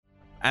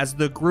As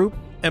the group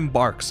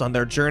embarks on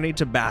their journey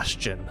to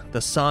Bastion,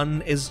 the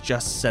sun is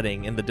just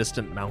setting in the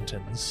distant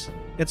mountains.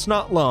 It's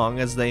not long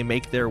as they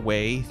make their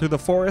way through the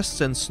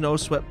forests and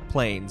snow-swept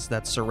plains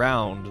that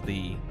surround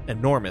the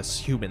enormous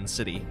human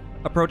city.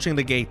 Approaching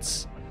the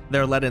gates,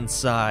 they're led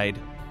inside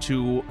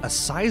to a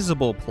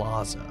sizable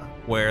plaza,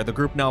 where the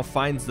group now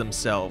finds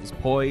themselves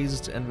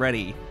poised and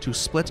ready to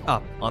split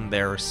up on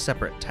their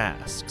separate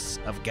tasks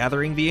of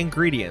gathering the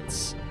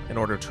ingredients in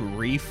order to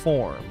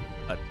reform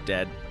a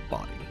dead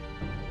body.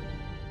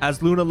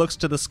 As Luna looks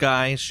to the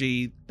sky,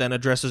 she then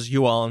addresses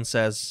you all and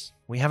says,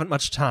 "We haven't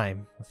much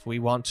time. If we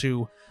want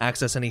to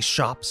access any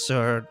shops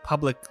or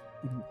public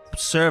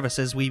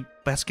services, we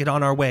best get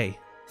on our way.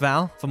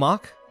 Val,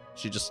 Vamok?"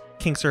 She just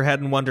kinks her head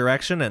in one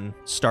direction and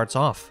starts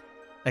off,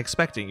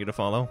 expecting you to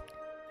follow.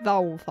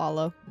 Val will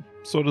follow.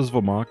 So does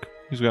Vamok.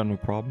 He's got no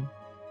problem.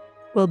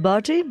 Well,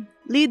 Barty,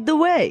 lead the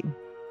way.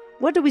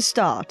 Where do we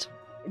start?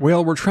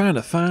 Well, we're trying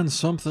to find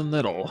something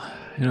that'll,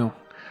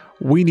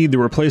 we need the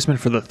replacement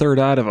for the third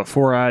eye of a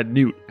four-eyed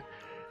newt.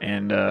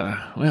 And,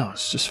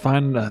 let's just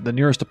find the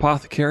nearest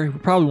apothecary. We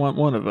probably want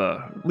one of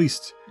at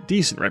least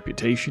decent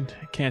reputation.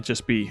 It can't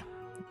just be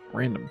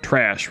random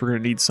trash. We're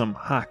going to need some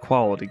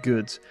high-quality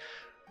goods.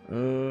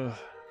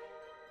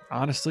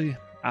 Honestly,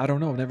 I don't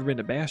know. I've never been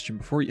to Bastion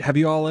before. Have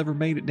you all ever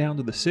made it down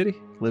to the city,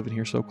 living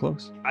here so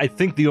close? I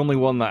think the only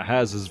one that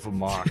has is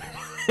Vamok.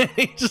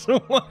 He's just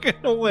walking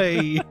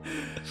away.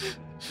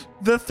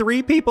 The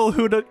three people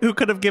who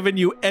could have given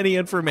you any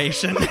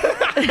information.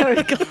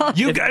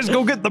 You guys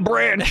go get the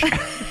branch.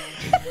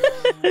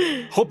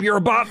 Hope you're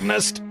a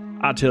botanist.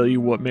 I tell you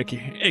what,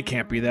 Mickey, it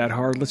can't be that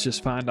hard. Let's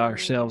just find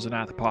ourselves an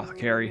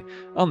apothecary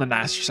on the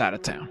nicer side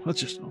of town.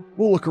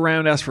 We'll look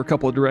around, ask for a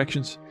couple of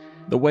directions.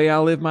 The way I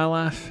live my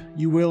life,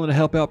 you willing to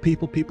help out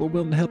people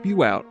willing to help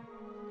you out.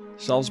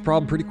 Solves the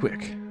problem pretty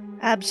quick.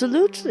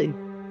 Absolutely.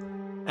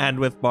 And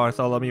with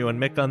Bartholomew and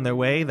Mick on their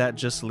way, that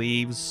just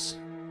leaves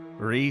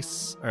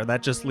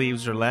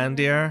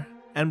Jorlandir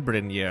and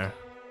Brynir.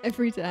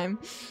 Every time.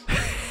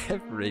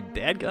 Every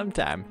dadgum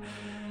time.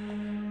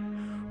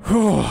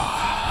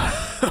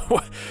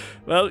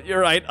 Well, you're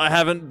right. I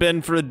haven't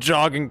been for a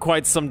jog in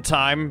quite some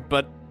time,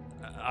 but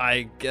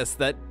I guess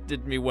that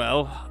did me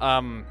well.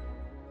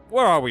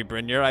 Where are we,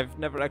 Brynir? I've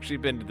never actually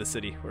been to the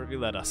city. Where have you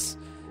led us?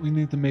 We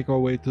need to make our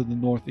way to the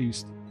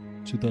northeast,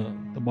 to the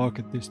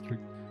market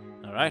district.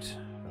 All right.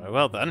 Very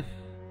well, then.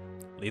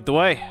 Lead the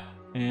way.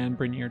 And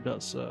Brynir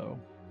does so.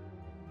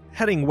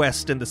 Heading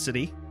west in the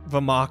city,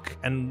 Vamok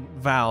and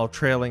Val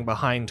trailing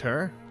behind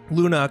her,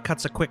 Luna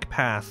cuts a quick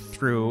path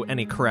through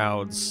any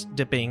crowds,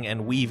 dipping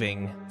and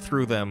weaving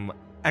through them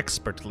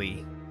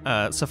expertly.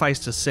 Suffice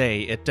to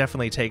say, it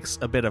definitely takes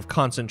a bit of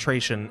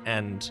concentration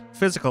and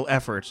physical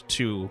effort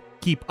to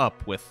keep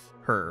up with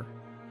her.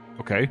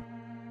 Okay.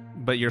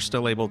 But you're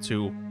still able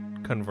to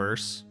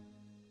converse.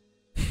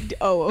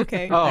 Oh,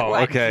 okay. Oh,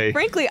 okay.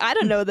 Frankly, I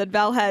don't know that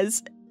Val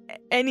has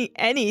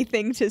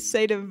anything to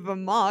say to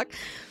Vamok.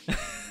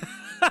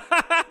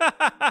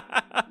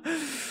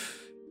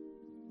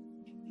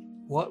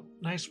 What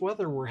nice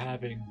weather we're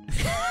having.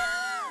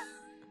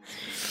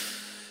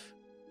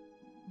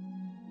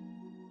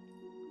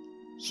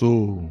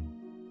 So,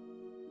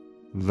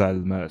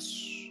 Valmas,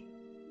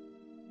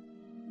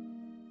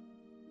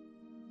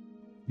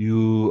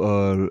 you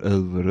are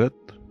Elveret,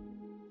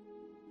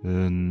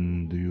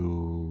 and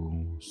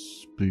you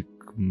speak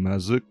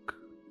magic?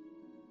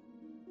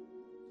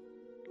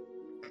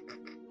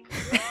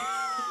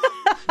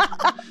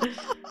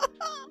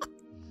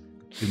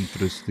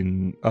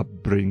 Interesting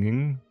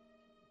upbringing.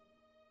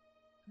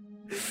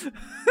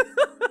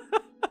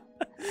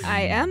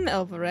 I am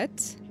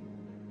Elveret,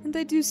 and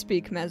I do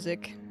speak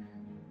magic.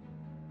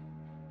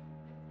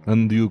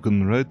 And you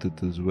can write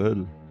it as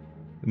well.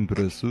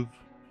 Impressive.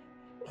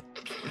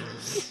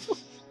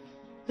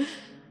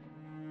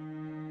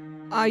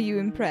 Are you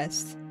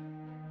impressed?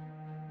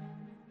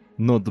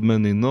 Not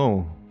many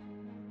know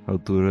how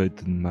to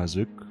write in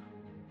magic.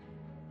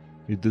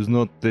 It is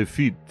not a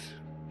feat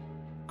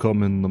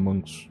common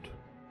amongst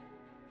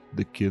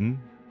the kin.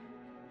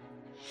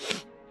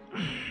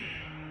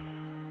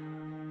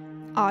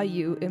 Are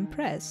you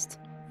impressed?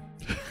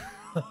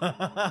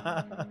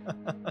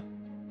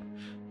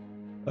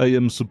 I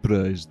am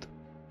surprised.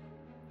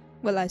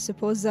 Well, I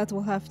suppose that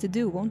will have to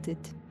do, won't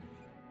it?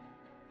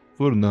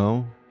 For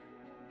now.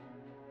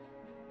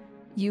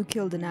 You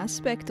killed an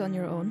aspect on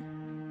your own.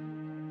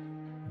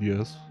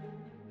 Yes.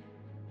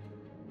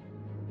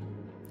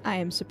 I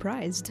am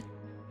surprised.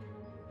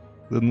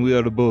 Then we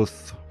are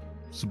both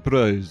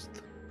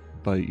surprised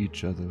by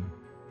each other.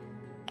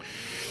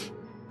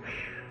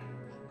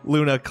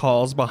 Luna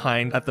calls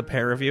behind at the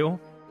pair of you.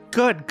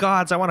 Good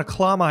gods, I want to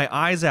claw my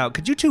eyes out.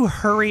 Could you two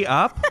hurry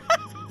up?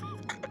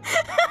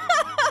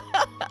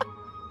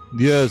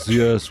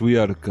 Yes, we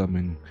are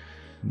coming.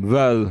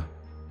 Well,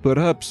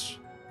 perhaps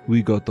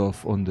we got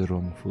off on the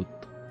wrong foot.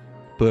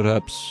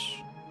 Perhaps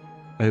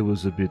I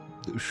was a bit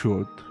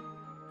short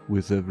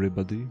with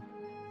everybody.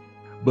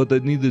 But I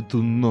needed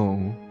to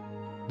know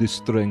the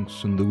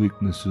strengths and the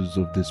weaknesses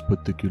of this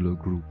particular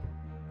group.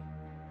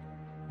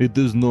 It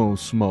is no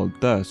small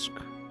task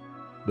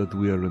that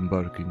we are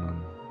embarking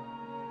on.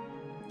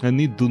 I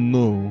need to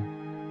know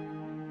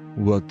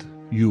what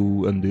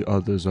you and the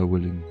others are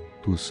willing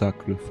to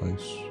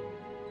sacrifice.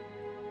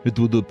 It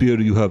would appear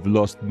you have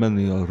lost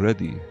many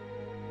already.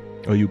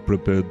 Are you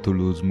prepared to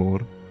lose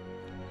more?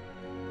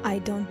 I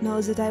don't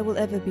know that I will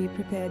ever be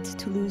prepared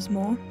to lose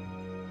more.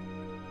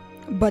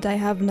 But I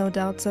have no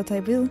doubts that I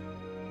will.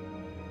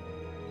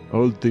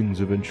 All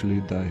things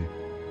eventually die.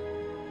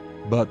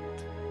 But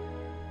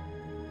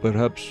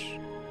perhaps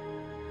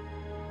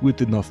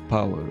with enough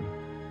power,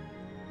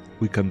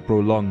 we can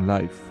prolong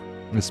life,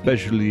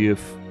 especially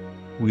if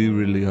we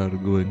really are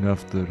going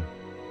after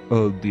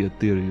all the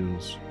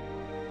Ethereals.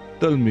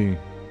 Tell me,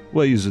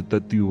 why is it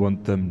that you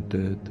want them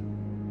dead?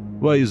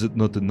 Why is it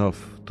not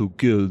enough to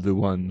kill the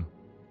one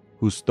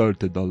who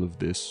started all of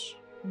this?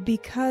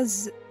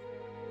 Because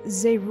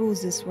they rule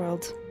this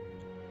world.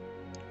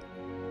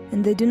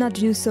 And they do not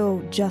do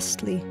so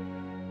justly.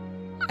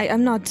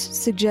 I'm not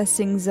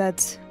suggesting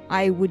that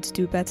I would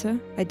do better.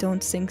 I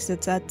don't think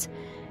that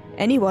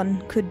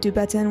anyone could do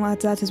better, and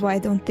that is why I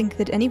don't think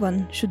that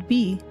anyone should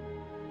be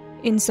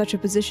in such a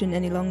position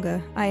any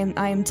longer. I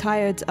am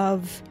tired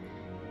of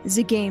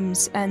the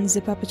games and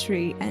the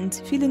puppetry and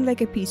feeling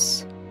like a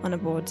piece on a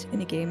board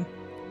in a game.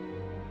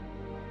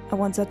 I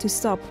want that to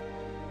stop.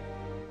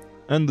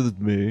 And it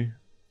may,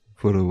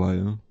 for a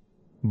while,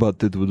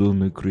 but it would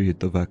only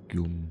create a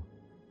vacuum.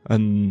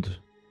 And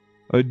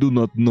I do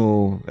not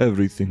know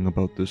everything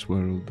about this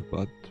world,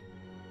 but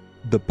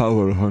the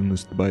power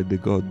harnessed by the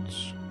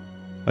gods,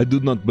 I do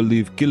not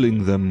believe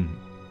killing them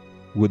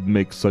would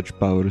make such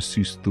power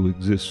cease to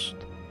exist.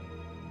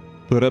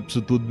 Perhaps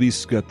it would be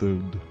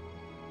scattered,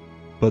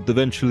 but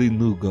eventually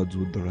new gods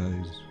would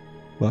rise.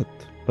 But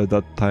by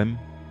that time,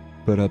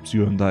 perhaps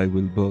you and I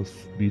will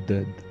both be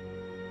dead,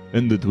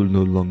 and it will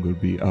no longer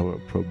be our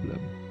problem.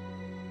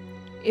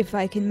 If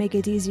I can make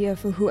it easier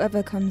for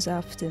whoever comes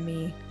after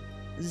me,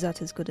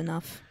 that is good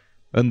enough.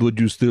 And would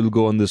you still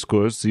go on this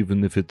course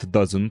even if it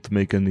doesn't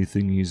make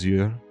anything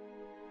easier?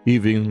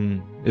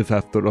 Even if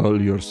after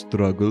all your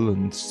struggle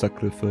and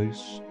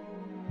sacrifice,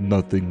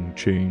 nothing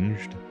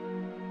changed?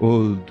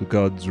 Old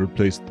gods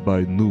replaced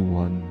by new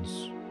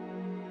ones.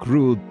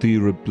 Cruelty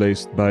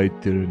replaced by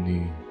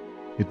tyranny.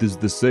 It is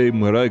the same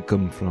where I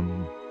come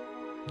from.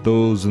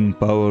 Those in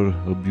power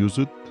abuse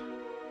it.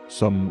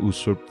 Some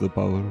usurp the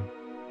power.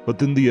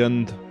 But in the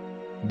end,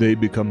 they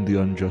become the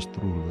unjust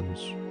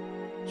rulers.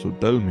 So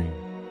tell me,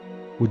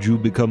 would you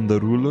become the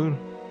ruler?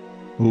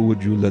 Or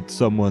would you let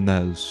someone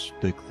else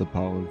take the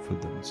power for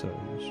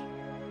themselves?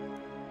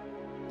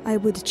 I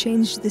would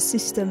change the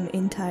system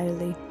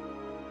entirely.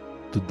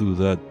 To do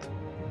that,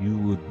 you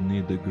would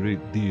need a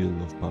great deal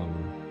of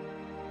power.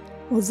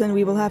 Well, then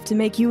we will have to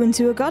make you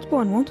into a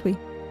godborn, won't we?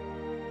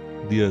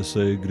 Yes,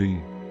 I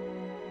agree.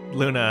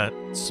 Luna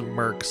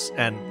smirks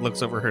and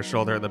looks over her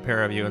shoulder at the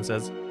pair of you and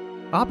says,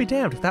 I'll be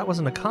damned if that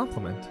wasn't a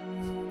compliment.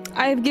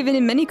 I have given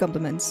him many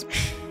compliments.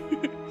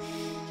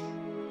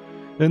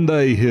 And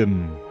I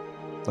him.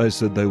 I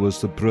said I was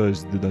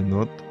surprised, did I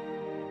not?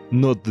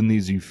 Not an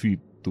easy feat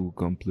to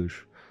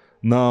accomplish.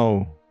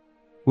 Now,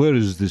 where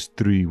is this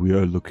tree we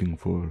are looking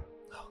for?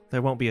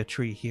 There won't be a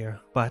tree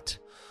here, but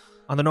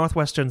on the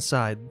northwestern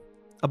side,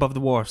 above the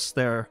wharfs,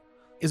 there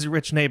is a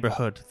rich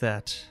neighborhood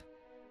that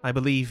I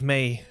believe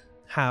may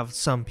have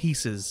some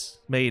pieces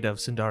made of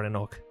Sindarin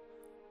oak.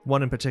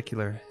 One in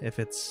particular, if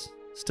it's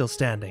still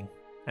standing.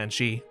 And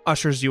she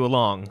ushers you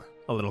along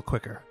a little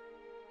quicker.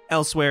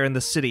 Elsewhere in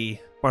the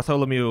city,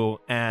 Bartholomew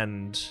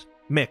and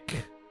Mick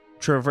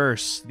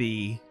traverse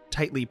the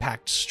tightly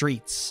packed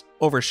streets,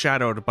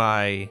 overshadowed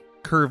by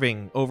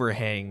curving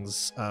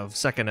overhangs of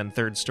second and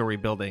third story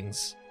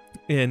buildings,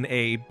 in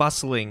a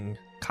bustling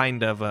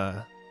kind of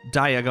a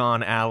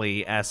Diagon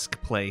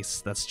Alley-esque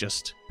place that's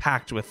just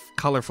packed with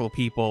colorful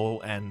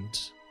people and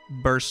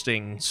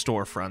bursting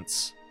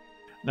storefronts.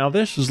 Now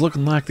this is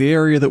looking like the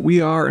area that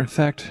we are, in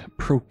fact,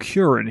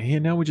 procuring here.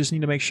 Now we just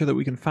need to make sure that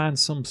we can find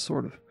some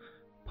sort of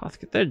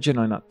apothecary. They're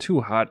generally not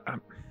too hot.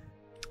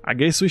 I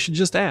guess we should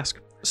just ask.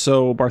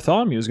 So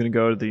Bartholomew is going to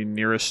go to the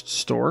nearest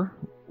store,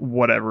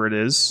 whatever it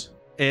is.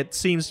 It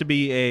seems to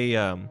be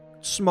a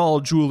small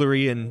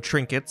jewelry and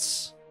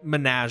trinkets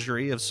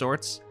menagerie of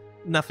sorts.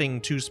 Nothing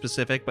too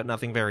specific, but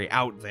nothing very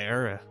out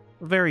there. A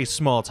very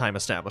small-time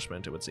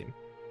establishment, it would seem.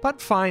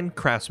 But fine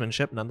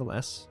craftsmanship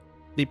nonetheless.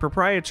 The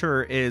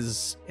proprietor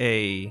is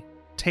a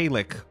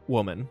Talic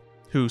woman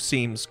who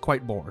seems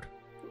quite bored.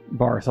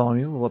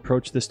 Bartholomew will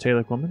approach this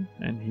Talic woman,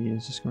 and he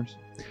is just going to...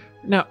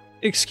 Now,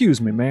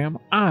 excuse me, ma'am.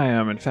 I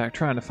am, in fact,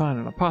 trying to find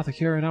an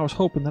apothecary, and I was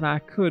hoping that I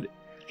could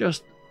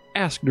just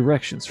ask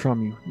directions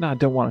from you. Now, I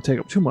don't want to take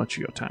up too much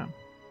of your time.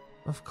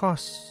 Of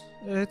course.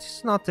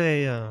 It's not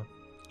a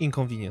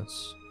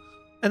inconvenience.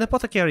 An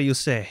apothecary, you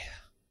say?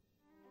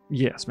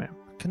 Yes, ma'am.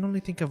 I can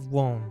only think of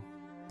one.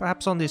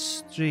 Perhaps on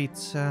this street,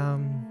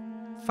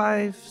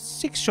 5,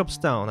 6 shops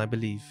down, I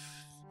believe.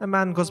 A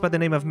man goes by the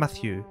name of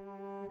Matthew.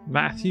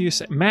 Matthew,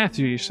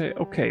 you say,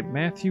 okay,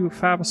 Matthew,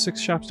 5 or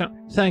 6 shops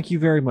down. Thank you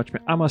very much,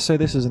 man. I must say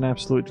this is an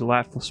absolute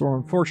delightful store.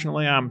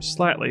 Unfortunately, I'm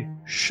slightly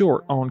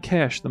short on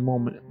cash at the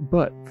moment,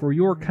 but for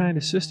your kind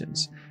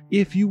assistance,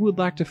 if you would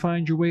like to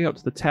find your way out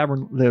to the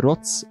tavern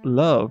Lerot's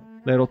Love,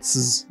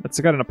 Lerot's, that's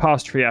got an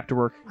apostrophe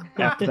after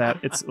that.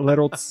 It's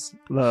Lerot's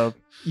Love.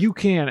 You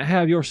can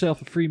have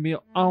yourself a free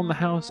meal on the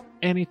house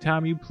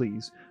anytime you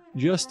please.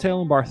 Just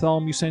tell him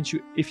Bartholomew sent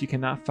you if you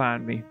cannot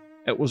find me.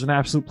 It was an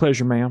absolute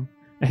pleasure, ma'am.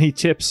 And he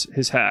tips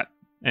his hat,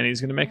 and he's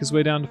going to make his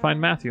way down to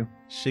find Matthew.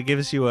 She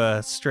gives you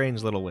a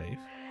strange little wave.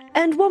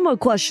 And one more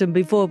question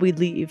before we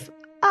leave.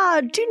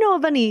 Do you know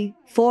of any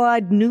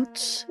four-eyed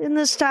newts in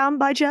this town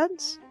by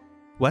chance?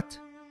 What?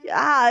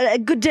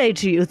 Good day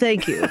to you,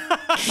 thank you.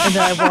 And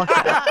I walk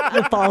out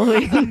the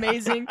following.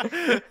 Amazing.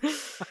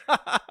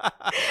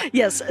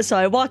 Yes, so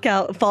I walk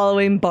out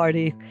following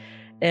Barty,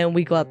 and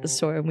we go out the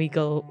store, and we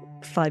go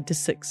 5 to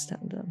 6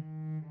 down.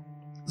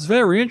 It's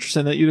very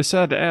interesting that you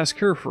decided to ask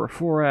her for a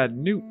four-eyed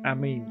newt. I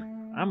mean,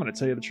 I'm going to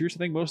tell you the truth. I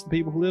think most of the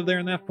people who live there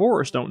in that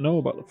forest don't know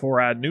about the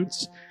four-eyed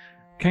newts.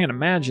 Can't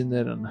imagine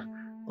that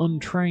an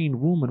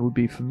untrained woman would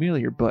be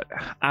familiar, but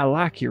I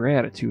like your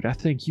attitude. I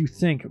think you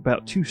think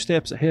about 2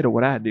 steps ahead of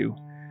what I do.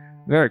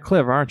 Very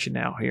clever, aren't you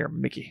now here,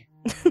 Mickey?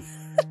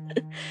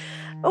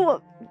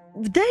 Oh,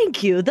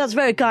 thank you. That's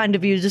very kind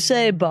of you to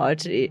say,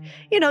 Barty.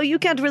 You know, you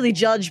can't really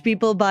judge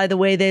people by the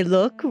way they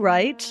look,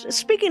 right?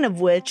 Speaking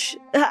of which,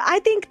 I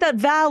think that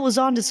Val was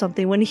onto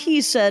something when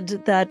he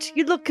said that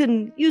you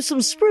can use some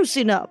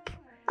sprucing up.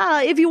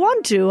 If you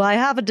want to, I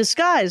have a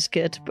disguise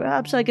kit.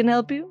 Perhaps I can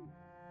help you?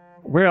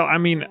 Well, I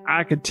mean,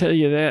 I could tell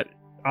you that,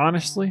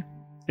 honestly,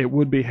 it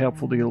would be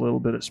helpful to get a little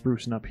bit of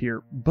sprucing up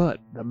here, but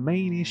the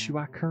main issue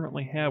I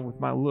currently have with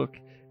my look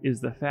is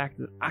the fact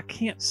that I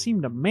can't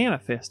seem to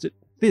manifest it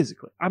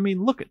physically. I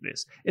mean, look at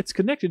this. It's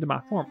connected to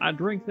my form. I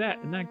drink that,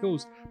 and that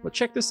goes. But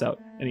check this out.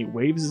 And he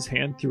waves his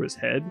hand through his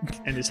head,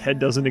 and his head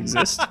doesn't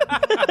exist.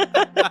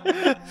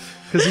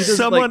 Because he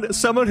doesn't.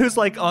 Someone who's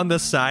like on the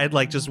side,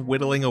 like just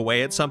whittling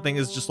away at something,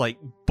 is just like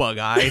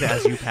bug-eyed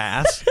as you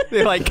pass.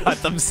 They like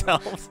cut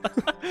themselves.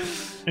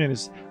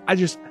 And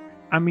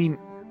I mean,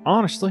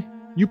 honestly,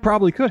 you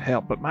probably could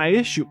help, but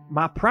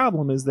my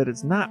problem is that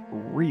it's not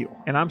real,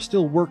 and I'm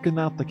still working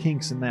out the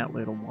kinks in that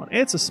little one.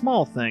 It's a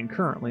small thing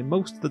currently.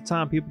 Most of the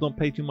time, people don't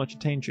pay too much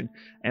attention,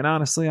 and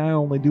honestly, I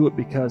only do it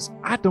because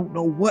I don't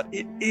know what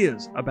it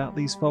is about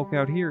these folk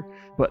out here,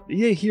 but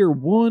you hear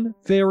one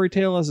fairy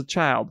tale as a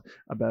child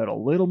about a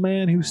little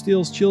man who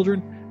steals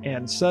children,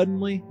 and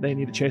suddenly they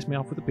need to chase me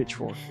off with a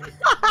pitchfork.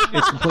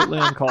 It's completely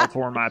uncalled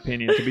for, in my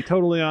opinion. To be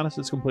totally honest,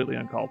 it's completely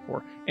uncalled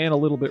for, and a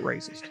little bit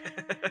racist.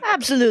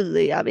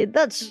 Absolutely. I mean,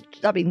 that's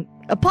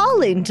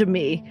appalling to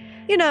me.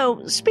 You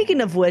know, speaking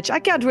of which, I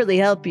can't really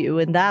help you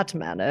in that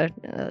manner,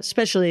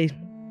 especially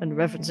in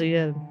reference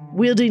to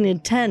wielding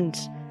intent.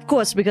 Of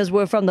course, because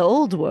we're from the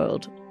old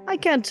world, I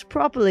can't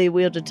properly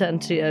wield a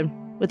tent here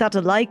without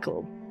a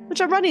Lycal, which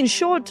I'm running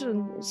short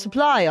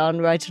supply on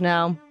right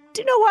now.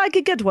 Do you know where I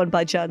could get one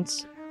by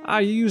chance?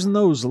 You're using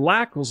those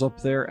Lycals up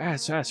there.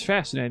 That's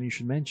fascinating. You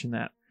should mention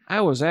that.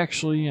 I was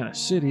actually in a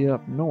city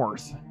up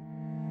north.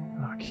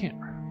 I can't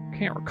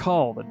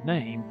recall the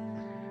name,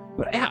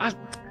 but I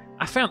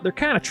found they're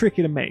kind of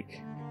tricky to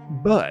make.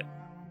 But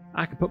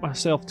I could put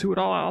myself to it.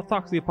 I'll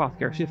talk to the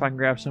apothecary, see if I can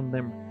grab some of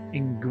them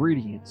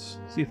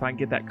ingredients, see if I can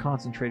get that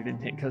concentrated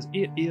intent, because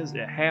it is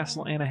a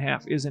hassle and a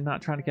half, is it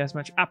not, trying to cast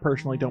magic? I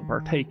personally don't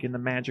partake in the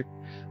magic,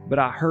 but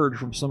I heard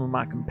from some of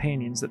my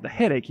companions that the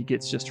headache you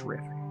get's just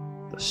terrific.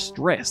 The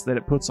stress that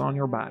it puts on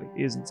your body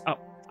isn't. Oh,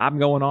 I'm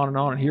going on,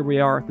 and here we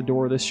are at the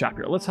door of this shop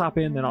here. Let's hop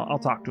in, then I'll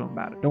talk to him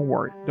about it. Don't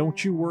worry.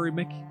 Don't you worry,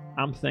 Mickey.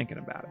 I'm thinking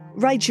about it.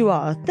 Right you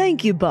are.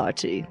 Thank you,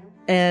 Barty.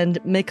 And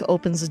Mick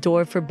opens the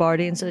door for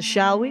Barty and says,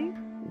 shall we?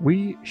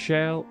 We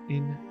shall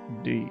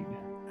indeed.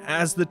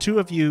 As the two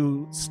of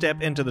you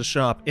step into the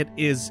shop, it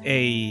is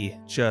a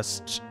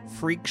just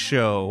freak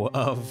show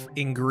of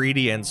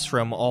ingredients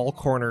from all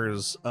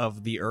corners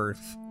of the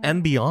earth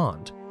and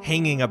beyond,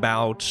 hanging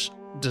about,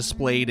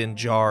 displayed in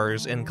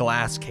jars and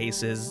glass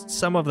cases,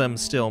 some of them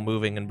still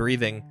moving and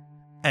breathing,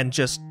 and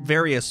just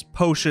various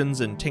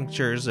potions and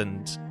tinctures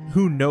and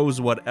who knows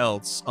what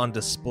else on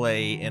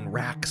display in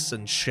racks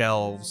and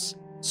shelves,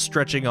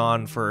 stretching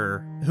on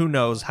for who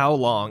knows how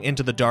long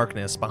into the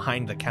darkness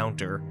behind the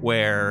counter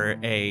where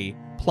a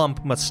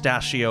plump,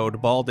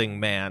 mustachioed, balding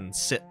man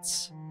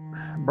sits.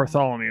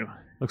 Bartholomew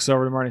looks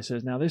over to Marty and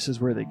says, now this is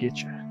where they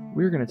get you.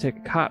 We're going to take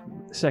a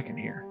second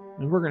here,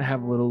 and we're going to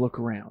have a little look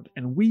around,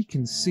 and we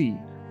can see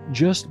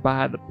just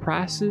by the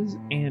prices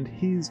and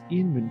his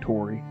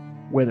inventory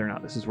whether or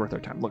not this is worth our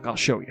time. Look, I'll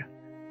show you.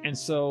 And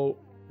so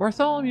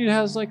Bartholomew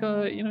has like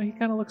he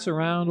kind of looks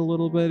around a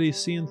little bit. He's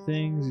seeing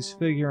things. He's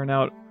figuring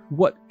out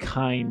what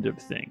kind of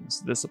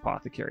things this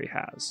apothecary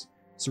has.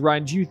 So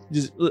Ryan,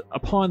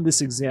 upon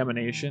this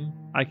examination,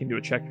 I can do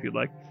a check if you'd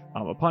like.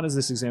 Upon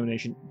this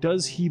examination,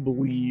 does he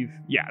believe,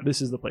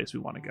 this is the place we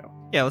want to go?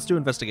 Yeah, let's do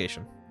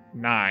investigation.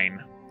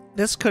 9.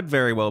 This could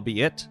very well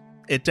be it.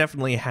 It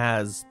definitely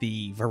has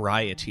the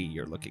variety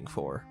you're looking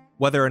for.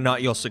 Whether or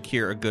not you'll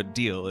secure a good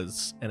deal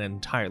is an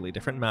entirely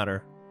different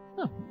matter.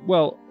 Oh,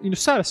 well,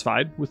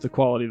 satisfied with the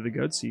quality of the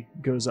goods, he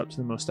goes up to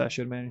the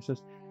mustachioed man and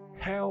says,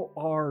 "How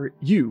are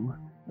you,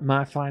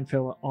 my fine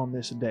fella, on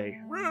this day?"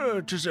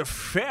 It is a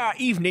fair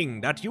evening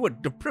that you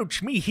would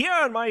approach me here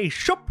in my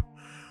shop.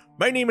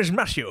 My name is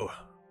Matthew.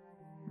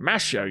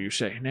 Mascio, you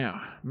say?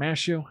 Now,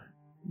 Mascio,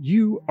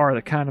 you are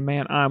the kind of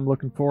man I'm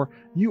looking for.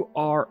 You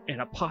are an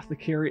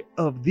apothecary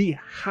of the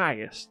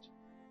highest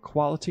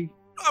quality.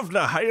 Of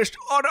the highest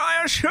order,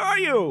 I assure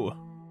you.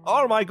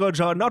 All my goods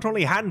are not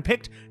only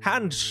hand-picked,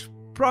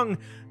 hand-sprung,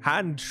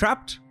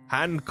 hand-trapped,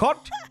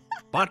 hand-caught,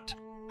 but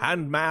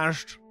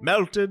hand-mashed,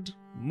 melted,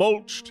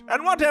 mulched,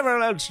 and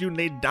whatever else you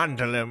need done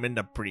to them in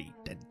the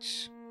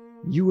pretense.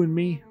 You and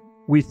me,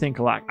 we think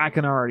alike. I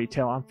can already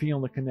tell. I'm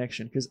feeling the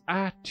connection, because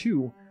I,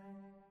 too,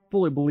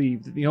 fully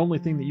believe that the only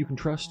thing that you can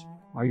trust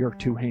are your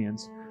two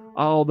hands.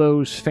 All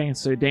those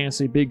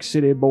fancy-dancy big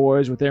city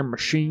boys with their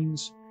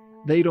machines,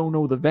 they don't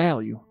know the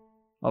value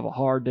of a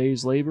hard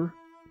day's labor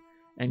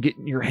and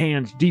getting your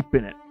hands deep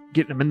in it,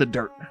 getting them in the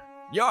dirt.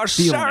 You're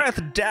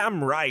sareth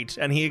damn right.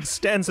 And he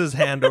extends his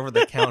hand over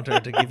the counter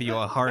to give you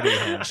a hearty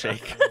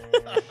handshake.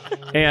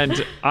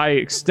 And I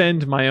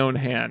extend my own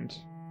hand,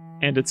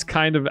 and it's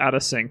kind of out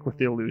of sync with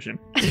the illusion.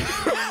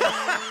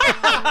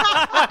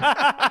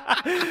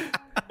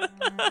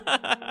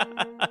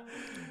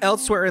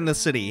 Elsewhere in the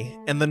city,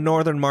 in the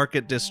northern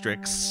market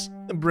districts,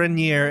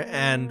 Brynir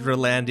and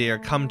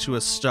Rolandir come to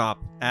a stop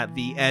at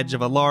the edge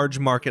of a large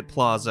market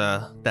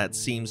plaza that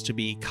seems to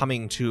be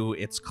coming to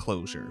its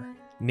closure,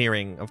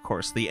 nearing, of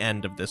course, the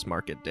end of this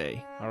market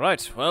day. All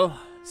right, well,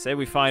 say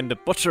we find a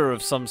butcher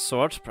of some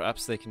sort.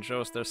 Perhaps they can show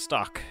us their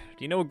stock.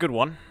 Do you know a good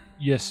one?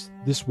 Yes,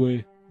 this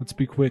way. Let's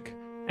be quick.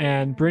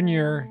 And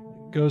Brynir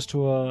goes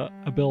to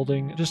a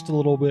building just a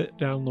little bit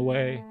down the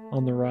way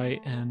on the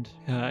right, and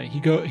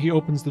he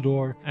opens the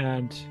door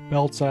and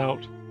belts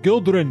out,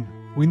 "Gildren,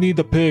 we need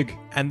a pig."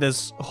 And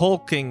this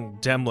hulking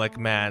Demlik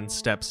man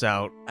steps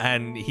out,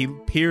 and he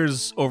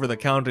peers over the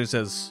counter and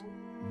says,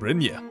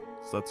 "Brynja,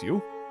 is that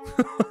you?"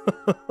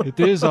 It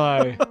is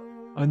I.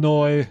 I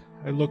know I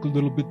look a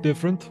little bit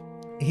different.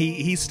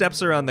 He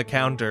steps around the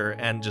counter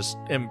and just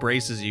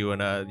embraces you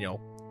in a,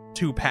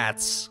 two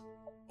pats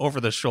over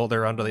the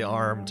shoulder, under the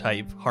arm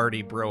type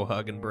hearty bro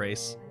hug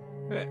embrace.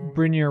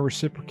 Brynir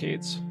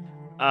reciprocates.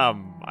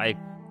 I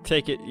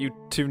take it you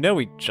two know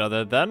each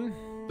other then?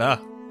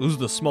 Who's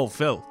the small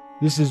Phil?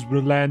 This is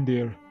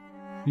Rolandir.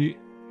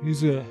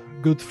 He's a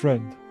good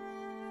friend.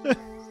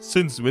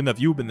 Since when have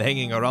you been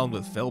hanging around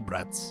with Phil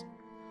brats?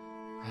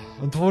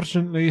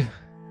 Unfortunately,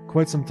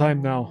 quite some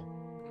time now.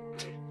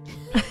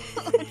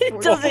 It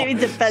doesn't even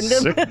defend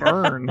him. Sick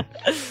burn.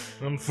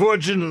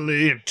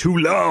 Unfortunately, too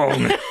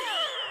long.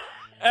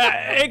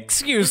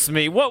 Excuse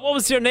me, what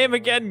was your name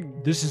again?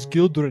 This is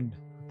Gildren,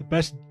 the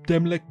best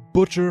Demlik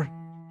butcher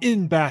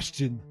in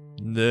Bastion.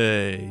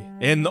 Nay,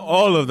 in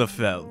all of the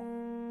Fell.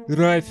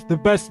 Right, the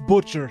best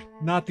butcher.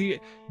 Not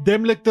the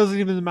Demlik doesn't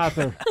even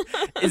matter.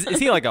 Is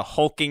he like a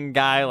hulking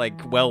guy,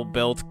 like well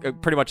built,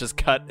 pretty much as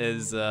cut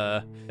as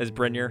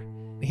Brynir?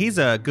 He's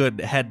a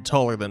good head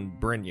taller than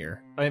Brynir.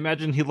 I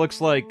imagine he looks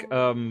like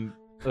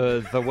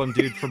the one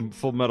dude from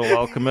Full Metal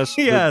Alchemist.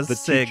 Yes, the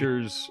Sig.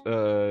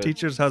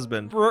 teacher's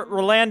husband.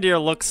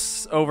 Rolandir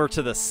looks over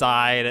to the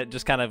side at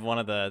just kind of one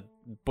of the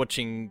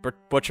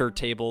butcher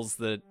tables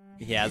that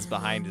he has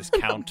behind his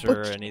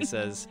counter, and he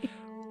says,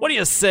 "What do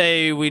you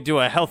say we do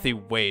a healthy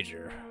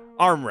wager?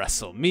 Arm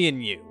wrestle, me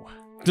and you."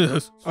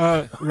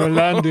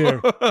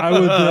 Rolandir, I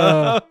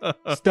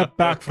would step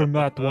back from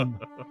that one.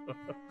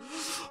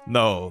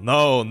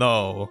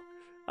 No.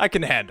 I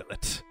can handle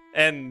it.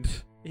 And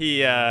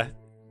he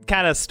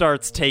kind of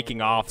starts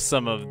taking off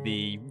some of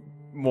the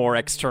more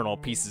external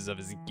pieces of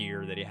his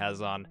gear that he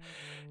has on.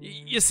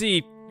 You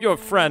see, your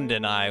friend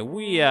and I,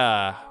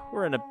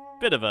 we're in a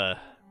bit of a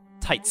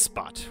tight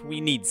spot.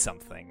 We need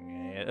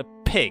something. A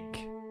pig,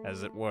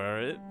 as it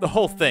were. The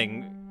whole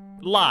thing.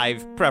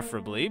 Live,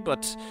 preferably,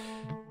 but...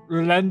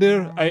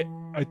 Rolandir,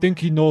 I think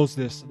he knows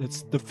this.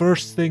 That's the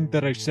first thing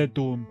that I said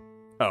to him.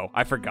 Oh,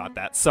 I forgot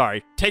that.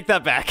 Sorry. Take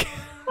that back.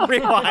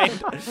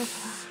 Rewind.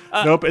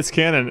 Nope, it's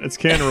canon. It's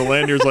canon.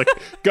 Rolandir's like,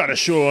 gotta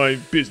show my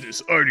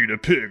business. I need a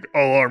pig.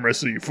 I'll arm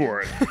wrestle you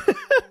for it.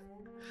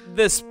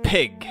 This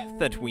pig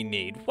that we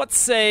need. What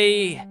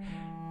say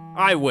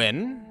I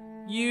win?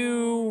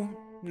 You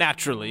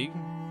naturally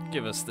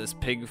give us this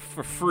pig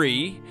for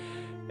free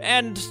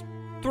and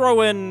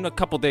throw in a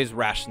couple days'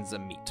 rations of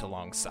meat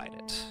alongside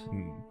it.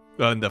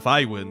 And if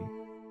I win,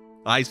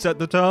 I set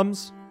the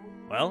terms?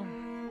 Well,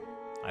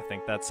 I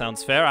think that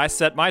sounds fair. I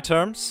set my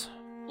terms.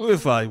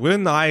 If I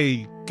win,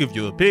 I give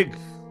you the pig.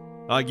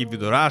 I give you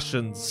the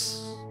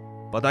rations.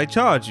 But I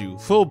charge you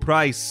full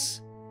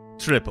price,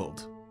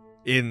 tripled,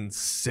 in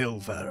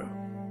silver.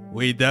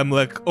 We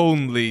Demlik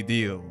only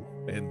deal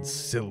in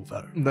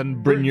silver. And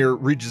then Brynir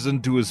reaches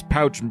into his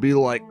pouch and be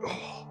like,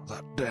 "Oh,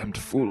 that damned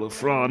fool of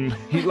Fran.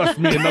 He left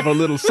me another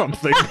little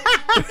something."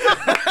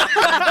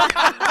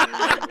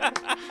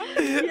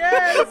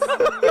 Yes!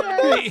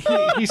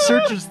 he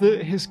searches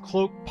his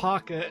cloak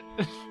pocket.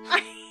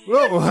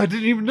 Whoa, I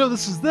didn't even know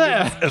this was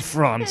there.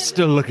 Ephron,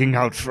 still looking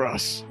out for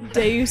us.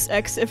 Deus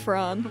ex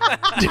Ephron.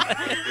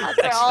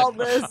 After all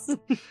this,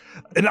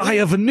 And I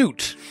have a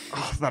newt.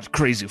 Oh, that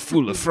crazy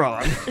fool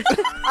Ephron.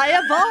 I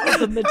have all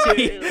the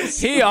materials.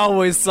 He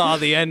always saw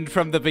the end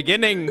from the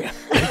beginning.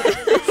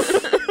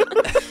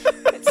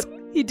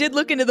 He did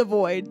look into the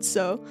void,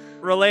 so.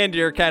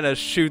 Rolandir kind of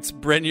shoots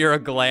Brynjar a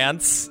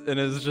glance and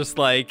is just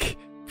like,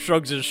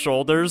 shrugs his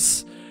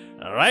shoulders.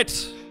 All right.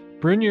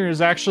 Brynjar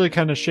is actually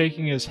kind of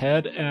shaking his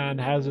head and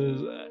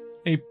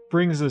he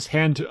brings his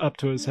hand up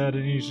to his head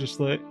and he's just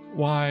like,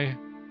 why?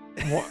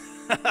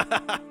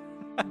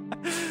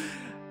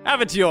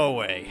 Have it your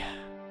way.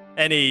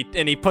 And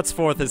he puts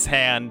forth his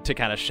hand to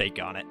kind of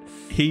shake on it.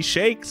 He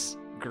shakes.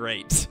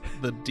 Great.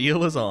 The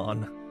deal is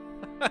on.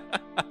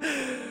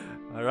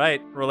 All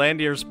right,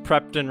 Rolandir's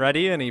prepped and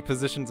ready, and he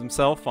positions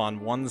himself on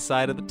one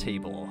side of the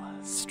table,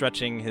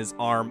 stretching his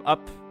arm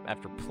up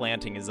after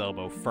planting his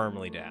elbow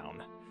firmly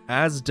down.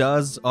 As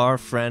does our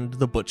friend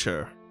the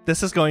Butcher.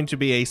 This is going to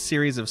be a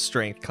series of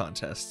strength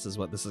contests, is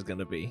what this is going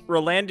to be.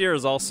 Rolandir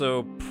is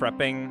also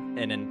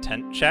prepping an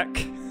intent check.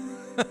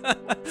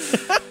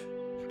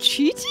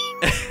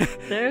 Cheating?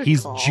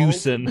 He's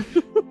juicing.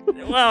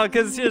 Well,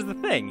 because here's the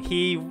thing.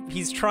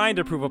 He's trying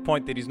to prove a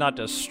point that he's not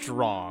just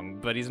strong,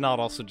 but he's not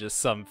also just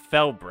some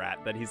fell brat,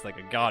 that he's like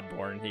a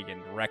godborn. He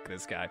can wreck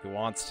this guy if he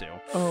wants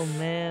to. Oh,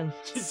 man.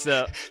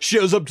 So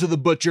Shows up to the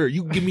butcher.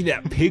 You give me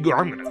that pig or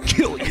I'm gonna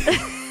kill you.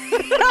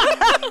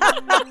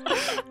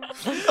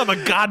 I'm a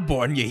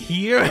godborn, you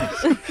hear?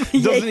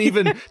 Doesn't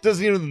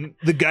even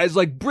the guy's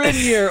like,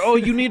 Brynjar, oh,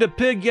 you need a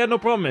pig? Yeah, no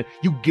problem.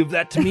 You give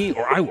that to me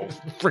or I will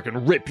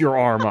freaking rip your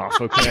arm off,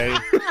 okay?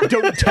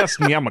 Don't test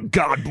me, I'm a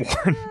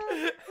godborn.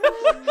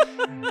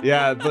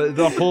 Yeah,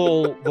 the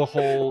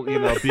whole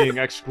being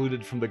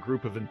excluded from the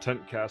group of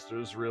intent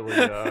casters really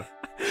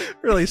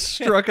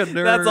struck a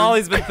nerve. that's all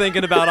he's been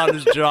thinking about on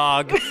his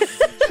jog.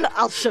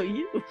 I'll show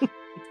you.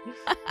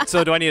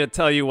 So do I need to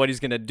tell you what he's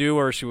going to do,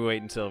 or should we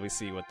wait until we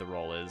see what the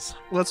roll is?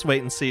 Let's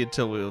wait and see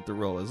until what the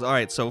roll is. All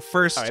right, so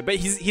first... All right, but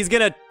he's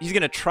gonna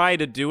try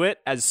to do it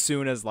as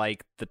soon as,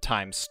 like, the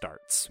time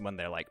starts, when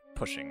they're, like,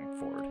 pushing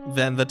forward.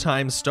 Then the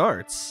time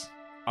starts.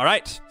 All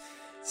right.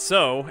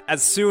 So,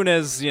 as soon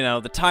as,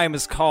 the time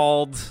is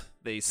called,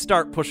 they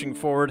start pushing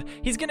forward.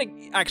 He's going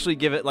to actually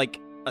give it, like,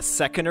 a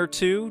second or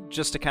two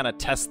just to kind of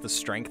test the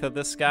strength of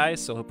this guy.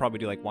 So he'll probably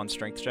do, like, one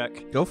strength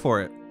check. Go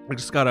for it. I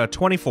just got a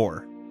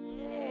 24.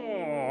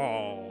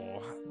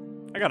 Oh,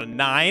 I got a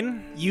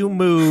 9. You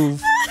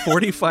move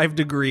 45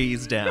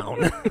 degrees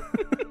down.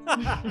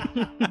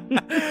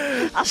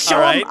 I'll show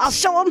All him. right. I'll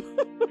show him.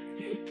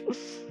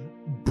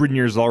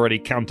 Brynjar's already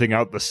counting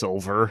out the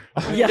silver.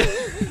 Yeah.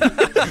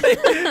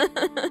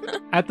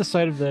 At the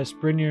sight of this,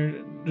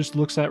 Brynjar just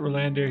looks at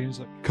Rolandir. He's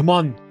like, come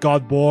on,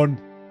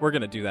 Godborn. We're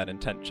going to do that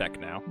intent check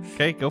now.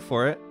 Okay, go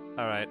for it.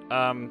 All right.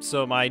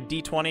 So my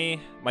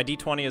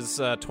D20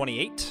 is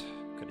 28.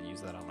 Could have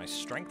used that on my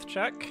strength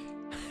check.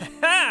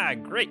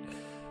 Great.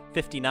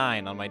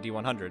 59 on my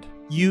D100.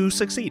 You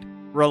succeed.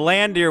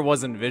 Rolandir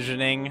was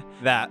envisioning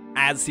that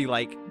as he,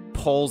 like,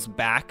 pulls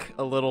back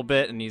a little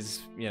bit and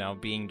he's,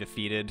 being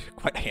defeated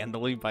quite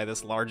handily by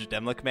this large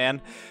Demlik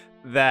man,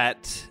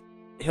 that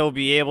he'll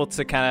be able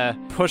to kind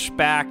of push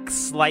back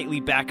slightly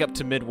back up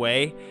to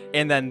midway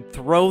and then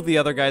throw the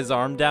other guy's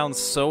arm down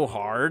so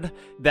hard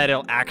that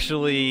it'll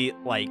actually,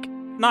 like,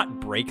 not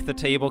break the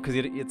table, because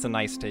it's a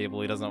nice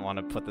table. He doesn't want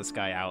to put this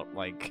guy out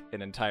like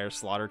an entire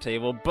slaughter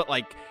table, but,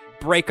 like,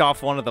 break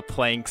off one of the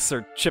planks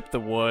or chip the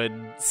wood,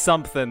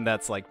 something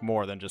that's, like,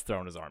 more than just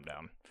throwing his arm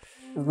down.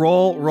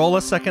 Roll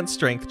a second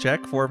strength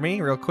check for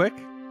me real quick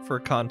for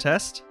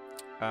contest.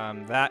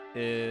 That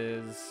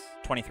is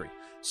 23.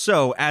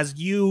 So as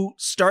you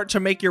start to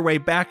make your way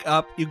back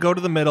up, you go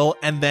to the middle,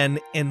 and then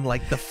in,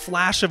 like, the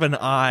flash of an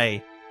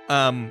eye,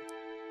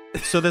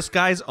 so this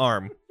guy's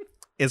arm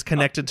is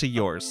connected to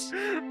yours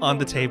on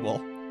the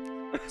table.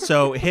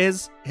 So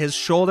his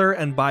shoulder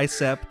and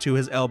bicep to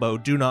his elbow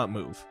do not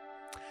move.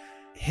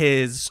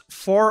 His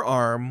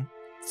forearm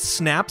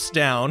snaps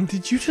down.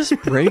 Did you just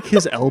break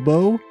his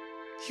elbow?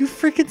 You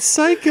freaking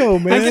psycho,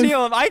 man.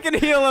 I can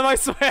heal him, I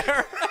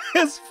swear.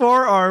 His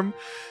forearm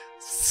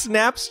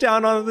snaps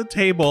down onto the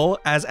table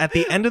as at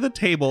the end of the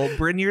table,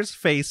 Brynjar's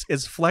face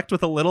is flecked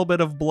with a little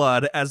bit of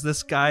blood as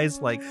this guy's,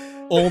 like,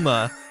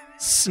 ulna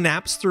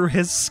snaps through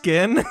his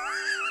skin.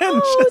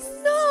 And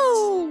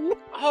Oh,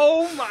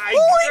 Oh my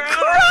Holy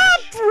crap,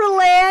 F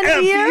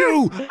Rolandir!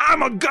 you!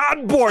 I'm a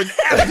godborn!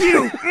 F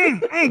you!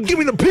 Give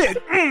me the pig!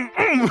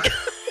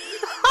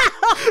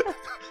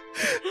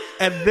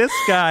 And this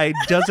guy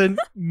doesn't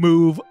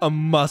move a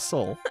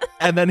muscle.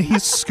 And then he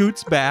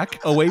scoots back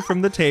away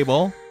from the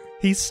table.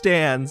 He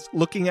stands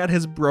looking at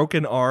his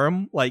broken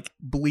arm, like,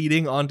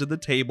 bleeding onto the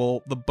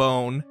table, the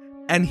bone.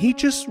 And he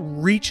just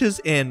reaches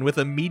in with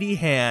a meaty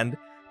hand,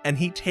 and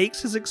he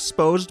takes his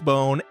exposed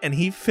bone and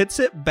he fits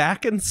it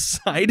back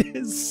inside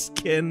his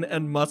skin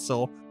and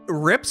muscle,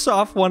 rips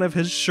off one of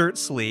his shirt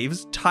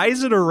sleeves,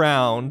 ties it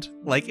around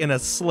like in a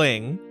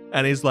sling,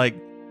 And he's like,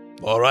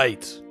 all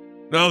right,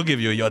 I'll give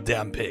you your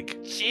damn pig.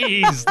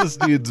 Jeez, this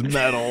dude's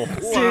metal.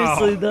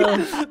 Seriously,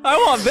 though. I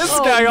want this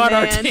Oh, guy on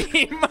our man.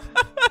 team.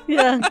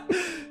 Yeah.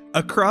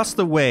 Across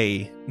the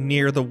way,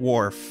 near the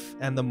wharf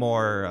and the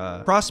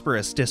more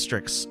prosperous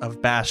districts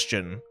of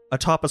Bastion,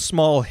 atop a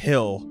small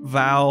hill,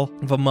 Val,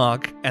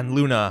 Vamok, and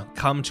Luna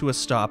come to a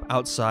stop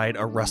outside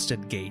a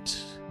rusted gate,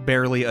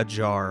 barely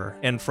ajar,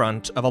 in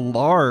front of a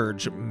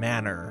large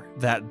manor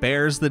that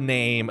bears the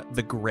name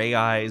the Grey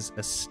Eyes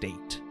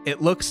Estate.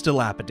 It looks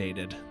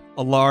dilapidated.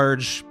 A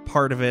large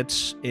part of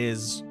it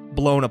is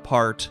blown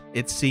apart.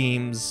 It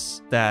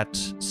seems that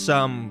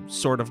some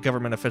sort of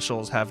government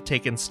officials have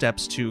taken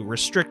steps to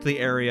restrict the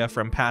area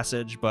from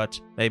passage, but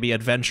maybe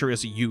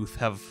adventurous youth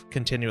have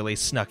continually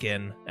snuck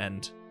in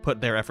and put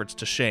their efforts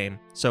to shame.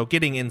 So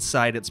getting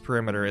inside its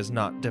perimeter is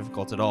not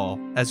difficult at all.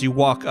 As you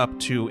walk up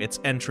to its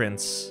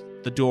entrance,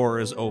 the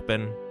door is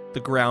open. The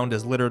ground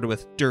is littered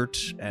with dirt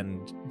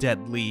and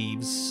dead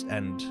leaves,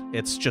 and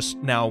it's just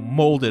now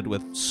molded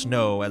with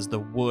snow as the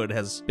wood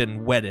has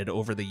been wetted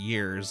over the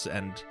years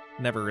and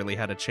never really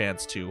had a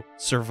chance to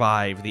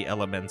survive the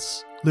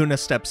elements. Luna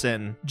steps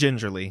in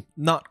gingerly,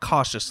 not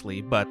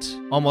cautiously, but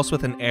almost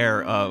with an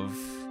air of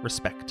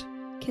respect.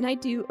 Can I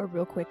do a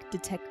real quick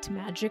detect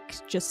magic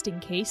just in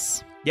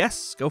case?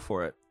 Yes, go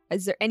for it.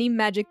 Is there any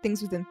magic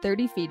things within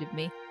 30 feet of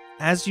me?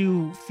 As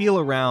you feel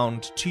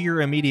around, to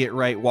your immediate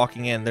right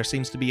walking in, there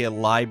seems to be a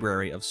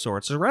library of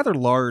sorts, a rather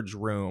large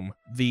room,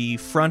 the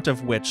front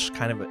of which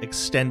kind of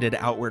extended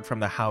outward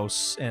from the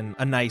house in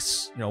a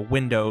nice,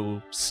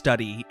 window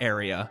study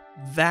area.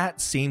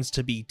 That seems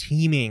to be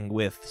teeming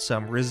with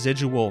some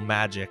residual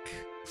magic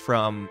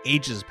from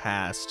ages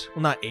past.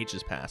 Well, not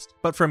ages past,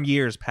 but from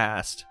years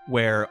past,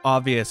 where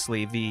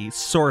obviously the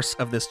source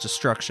of this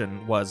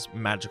destruction was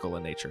magical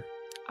in nature.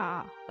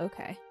 Ah,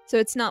 okay. So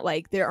it's not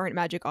like there aren't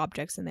magic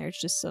objects in there, it's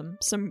just some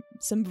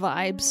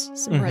vibes,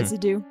 some Mhm.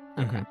 residue.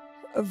 Okay.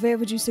 Where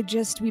would you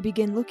suggest we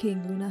begin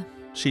looking, Luna?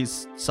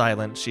 She's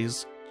silent.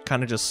 She's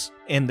kind of just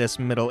in this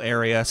middle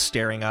area,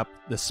 staring up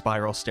this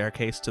spiral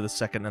staircase to the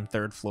second and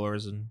third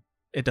floors, and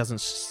it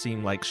doesn't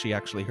seem like she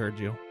actually heard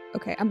you.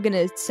 Okay, I'm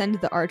gonna send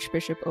the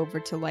Archbishop over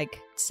to,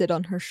 sit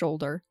on her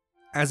shoulder.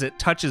 As it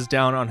touches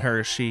down on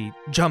her, she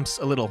jumps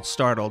a little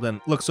startled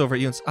and looks over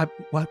at you and says,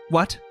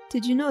 What?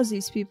 Did you know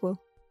these people?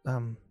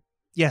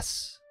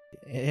 Yes.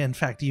 In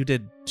fact, you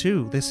did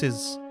too. This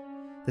is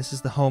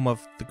the home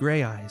of the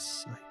Grey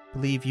Eyes. I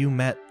believe you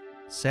met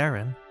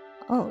Saren.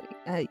 Oh,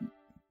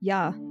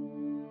 yeah.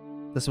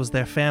 This was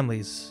their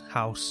family's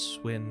house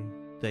when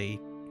they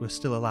were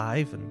still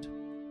alive, and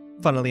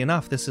funnily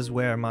enough, this is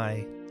where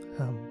my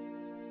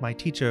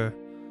teacher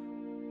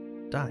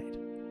died.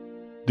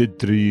 The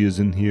tree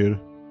isn't here.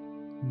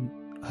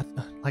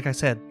 Like I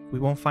said, we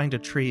won't find a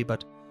tree,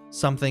 but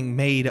something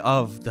made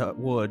of the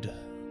wood.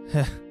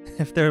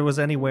 If there was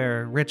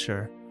anywhere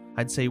richer,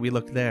 I'd say we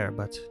look there,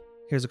 but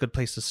here's a good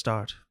place to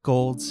start.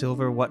 Gold,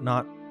 silver,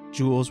 whatnot,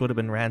 jewels would have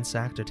been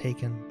ransacked or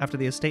taken after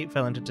the estate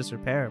fell into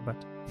disrepair, but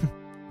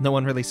no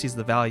one really sees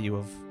the value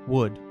of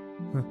wood,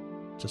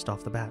 just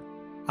off the bat.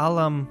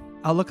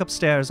 I'll look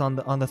upstairs on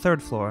the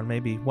third floor, and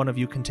maybe one of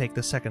you can take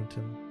the second,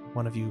 and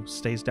one of you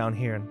stays down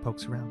here and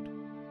pokes around.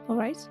 All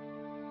right.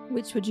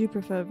 Which would you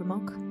prefer,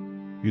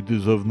 Vamok? It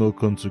is of no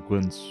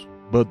consequence,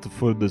 but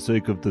for the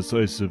sake of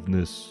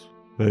decisiveness,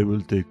 I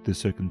will take the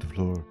second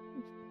floor.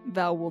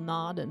 Val will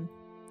nod, and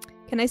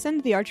can I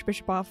send the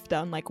Archbishop off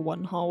down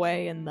one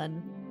hallway and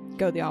then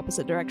go the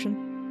opposite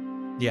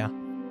direction? Yeah.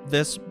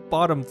 This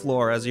bottom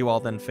floor, as you all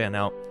then fan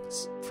out,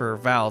 for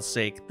Val's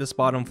sake, this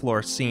bottom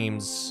floor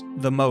seems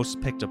the most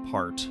picked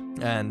apart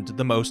and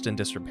the most in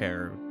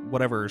disrepair.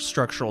 Whatever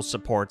structural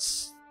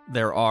supports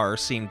there are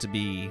seem to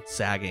be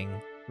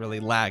sagging, really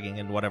lagging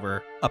in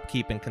whatever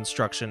upkeep and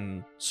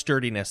construction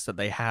sturdiness that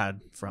they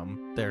had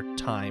from their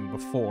time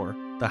before.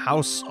 The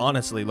house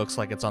honestly looks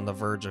like it's on the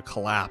verge of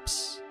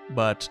collapse,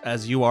 but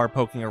as you are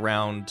poking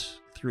around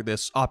through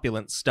this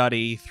opulent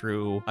study,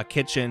 through a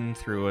kitchen,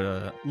 through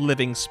a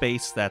living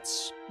space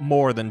that's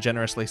more than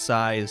generously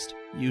sized,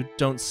 you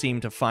don't seem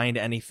to find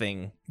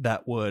anything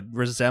that would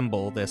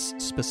resemble this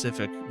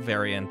specific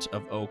variant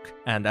of oak.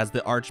 And as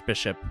the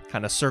Archbishop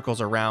kind of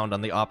circles around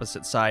on the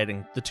opposite side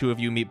and the two of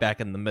you meet back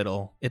in the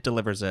middle, it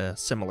delivers a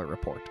similar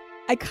report.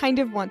 I kind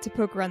of want to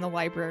poke around the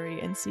library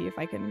and see if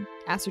I can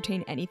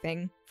ascertain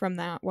anything from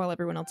that while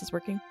everyone else is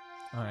working.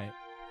 All right.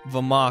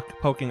 Vamok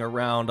poking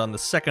around on the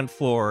second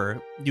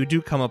floor, you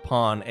do come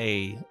upon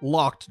a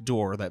locked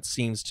door that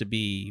seems to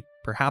be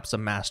perhaps a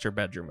master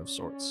bedroom of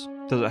sorts.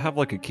 Does it have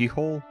a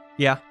keyhole?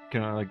 Yeah,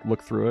 Can I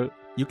look through it?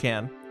 you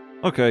can.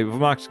 Okay,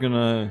 Vamok's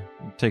gonna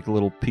take a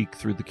little peek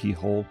through the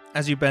keyhole.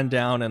 As you bend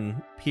down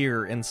and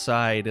peer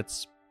inside,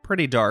 it's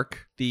pretty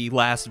dark. The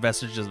last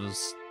vestiges of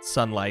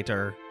sunlight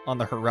are on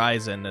the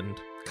horizon and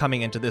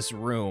coming into this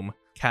room,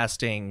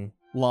 casting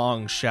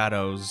long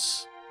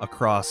shadows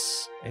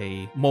across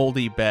a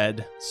moldy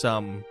bed,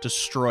 some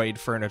destroyed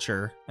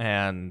furniture,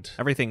 and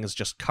everything is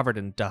just covered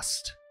in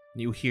dust.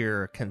 You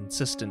hear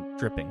consistent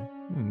dripping.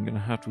 I'm gonna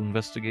have to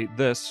investigate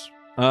this.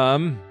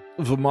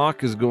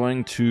 Vamok is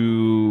going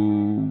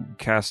to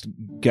cast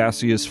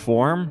gaseous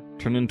form,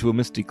 turn into a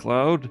misty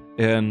cloud,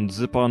 and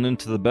zip on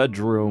into the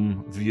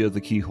bedroom via the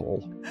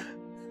keyhole.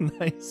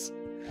 Nice.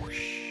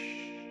 Whoosh.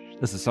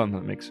 This is something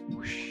that makes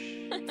whoosh.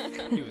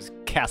 He was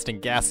casting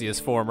gaseous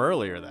form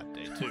earlier that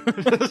day,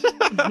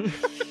 too.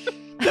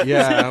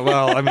 Yeah,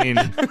 well, I mean,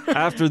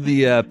 after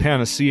the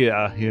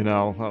panacea,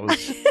 that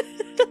was...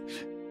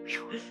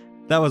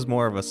 That was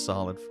more of a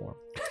solid form.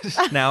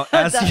 Now,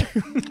 as you...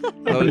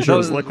 That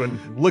was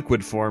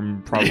liquid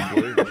form,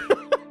 probably.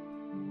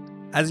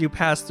 As you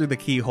pass through the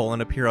keyhole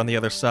and appear on the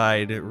other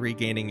side,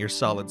 regaining your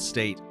solid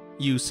state,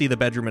 you see the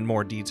bedroom in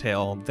more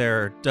detail.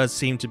 There does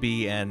seem to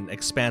be an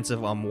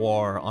expansive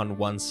armoire on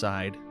one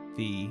side.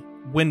 The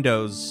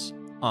windows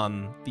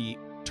on the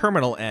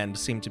terminal end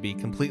seem to be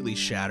completely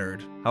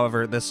shattered.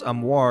 However, this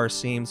armoire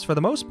seems, for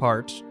the most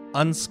part,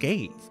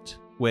 unscathed,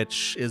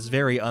 which is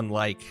very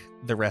unlike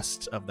the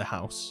rest of the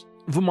house.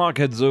 Vamok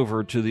heads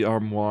over to the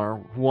armoire,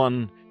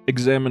 one,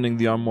 examining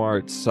the armoire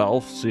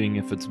itself, seeing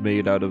if it's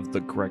made out of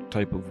the correct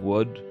type of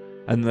wood,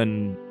 and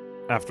then,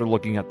 after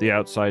looking at the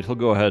outside, he'll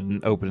go ahead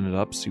and open it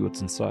up, see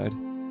what's inside.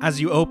 As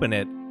you open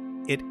it,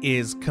 it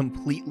is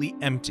completely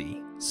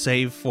empty,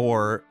 save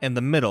for, in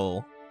the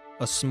middle,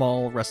 a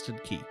small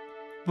rusted key.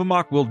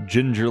 Vamok will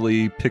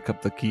gingerly pick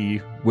up the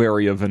key,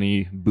 wary of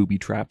any booby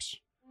traps.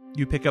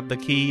 You pick up the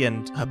key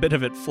and a bit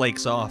of it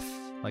flakes off,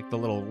 like the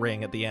little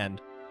ring at the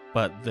end,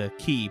 but the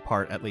key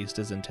part at least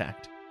is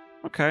intact.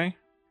 Okay.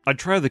 I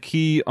try the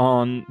key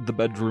on the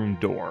bedroom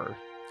door.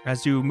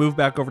 As you move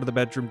back over to the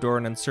bedroom door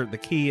and insert the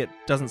key, it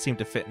doesn't seem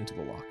to fit into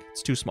the lock.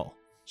 It's too small.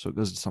 So it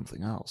goes to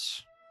something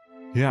else.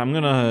 Yeah, I'm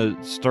gonna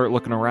start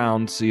looking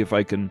around, see if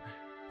I can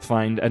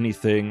find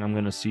anything. I'm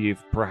gonna see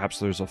if perhaps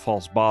there's a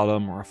false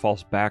bottom or a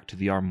false back to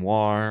the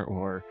armoire,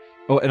 or...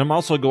 Oh, and I'm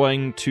also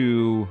going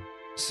to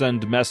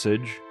send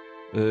message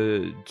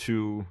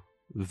to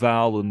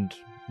Val and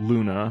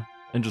Luna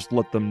and just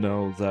let them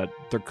know that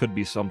there could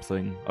be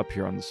something up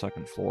here on the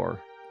second floor.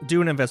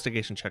 Do an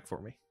investigation check for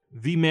me.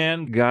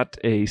 V-Man got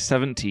a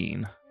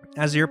 17.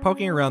 As you're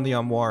poking around the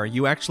armoire,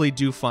 you actually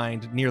do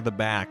find near the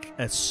back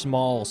a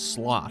small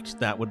slot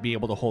that would be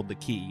able to hold the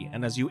key,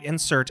 and as you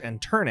insert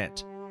and turn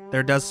it,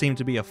 there does seem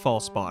to be a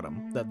false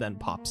bottom that then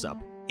pops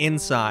up.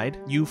 Inside,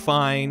 you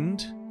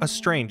find a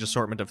strange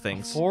assortment of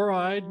things.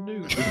 Four-eyed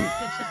newt.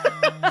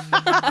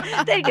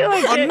 They do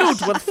it. A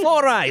newt with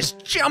 4 eyes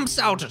jumps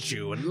out at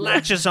you and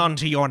latches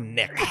onto your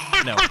neck.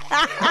 No.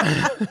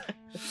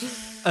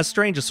 A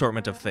strange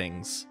assortment of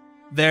things.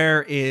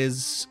 There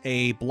is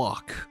a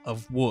block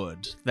of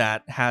wood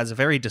that has a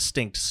very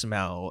distinct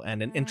smell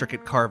and an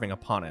intricate carving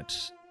upon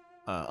it,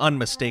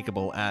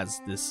 unmistakable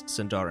as this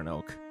Sindarin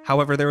oak.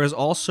 However, there is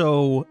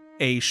also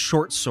a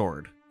short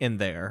sword in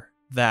there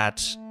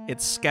that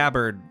its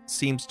scabbard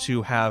seems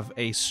to have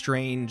a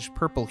strange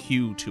purple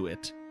hue to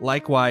it.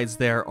 Likewise,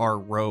 there are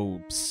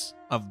robes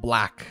of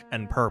black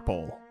and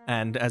purple.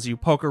 And as you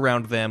poke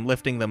around them,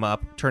 lifting them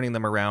up, turning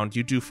them around,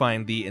 you do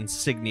find the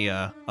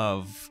insignia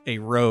of a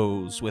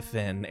rose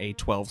within a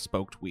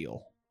 12-spoked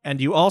wheel.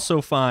 And you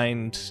also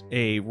find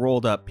a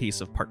rolled-up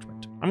piece of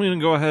parchment. I'm going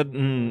to go ahead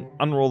and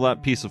unroll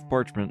that piece of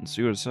parchment and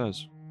see what it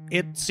says.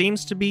 It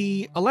seems to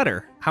be a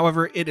letter.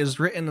 However, it is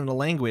written in a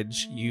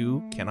language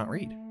you cannot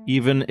read.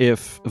 Even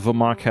if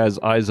Vamok has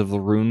Eyes of the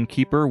Rune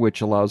Keeper,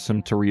 which allows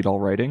him to read all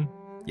writing?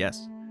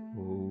 Yes.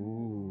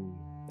 Ooh.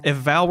 If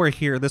Val were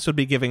here, this would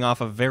be giving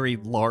off a very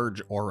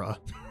large aura.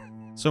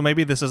 So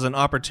maybe this is an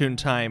opportune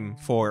time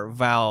for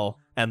Val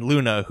and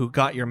Luna, who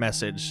got your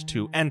message,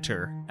 to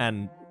enter.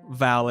 And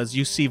Val, as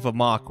you see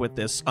Vamok with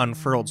this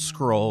unfurled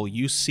scroll,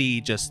 you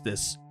see just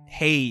this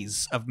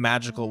haze of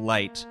magical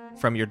light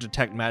from your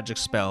detect magic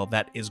spell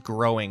that is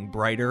growing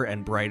brighter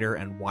and brighter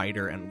and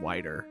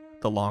wider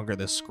the longer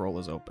this scroll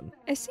is open.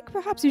 I think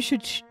perhaps you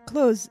should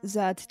close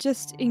that,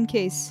 just in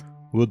case.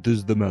 What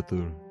is the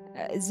matter?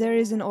 There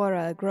is an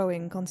aura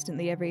growing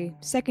constantly every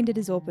second it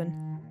is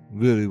open.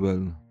 Very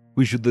well.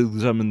 We should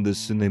examine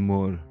this in a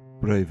more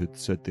private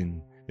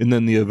setting. In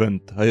any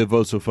event, I have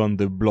also found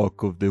a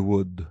block of the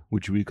wood,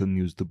 which we can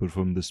use to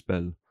perform the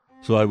spell.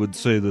 So I would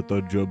say that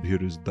our job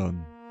here is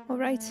done. All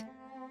right.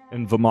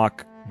 And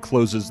Vamok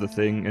closes the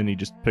thing, and he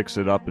just picks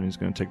it up, and he's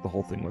going to take the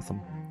whole thing with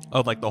him.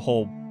 Oh, like the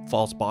whole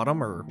false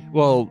bottom, or?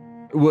 Well,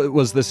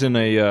 was this in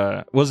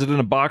a, was it in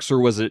a box, or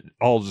was it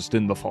all just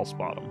in the false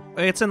bottom?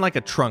 It's in like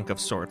a trunk of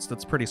sorts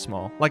that's pretty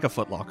small, like a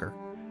footlocker.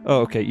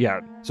 Oh, okay,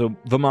 yeah. So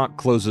Vamok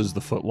closes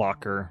the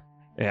footlocker,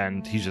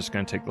 and he's just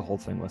going to take the whole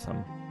thing with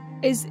him.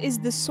 Is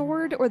the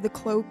sword or the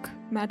cloak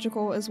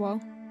magical as well?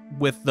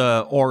 With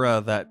the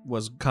aura that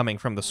was coming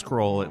from the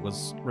scroll, it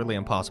was really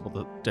impossible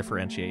to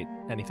differentiate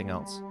anything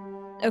else.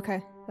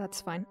 Okay,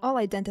 that's fine. I'll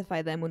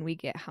identify them when we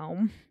get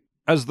home.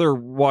 As they're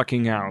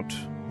walking out,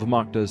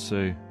 Vamok does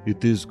say,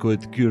 "It is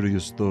quite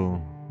curious,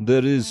 though.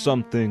 There is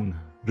something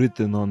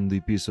written on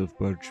the piece of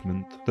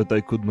parchment that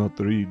I could not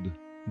read.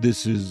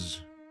 This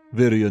is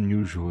very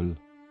unusual,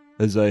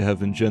 as I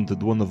have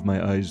enchanted one of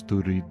my eyes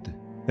to read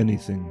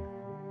anything.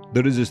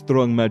 There is a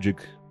strong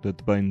magic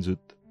that binds it.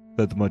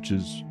 That much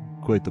is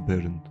quite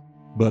apparent.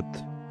 But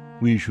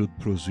We should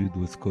proceed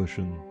with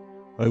caution.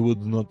 I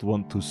would not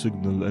want to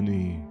signal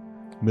any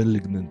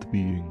malignant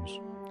beings.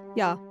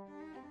 Yeah,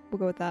 we'll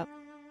go with that.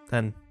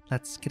 Then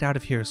let's get out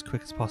of here as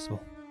quick as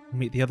possible. We'll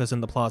meet the others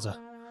in the plaza.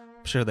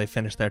 I'm sure they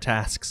finished their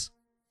tasks.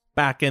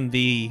 Back in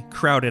the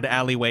crowded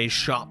alleyway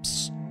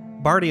shops,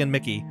 Barty and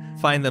Mickey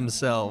find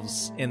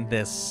themselves in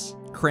this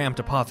cramped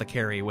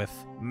apothecary with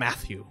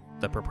Matthew,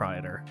 the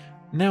proprietor.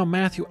 Now,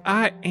 Matthew,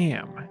 I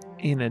am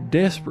in a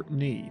desperate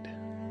need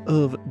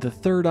of the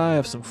third eye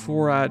of some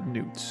four-eyed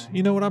newts.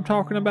 You know what I'm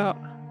talking about?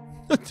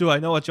 Do I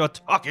know what you're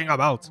talking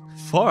about?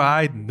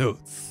 Four-eyed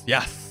newts,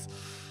 yes.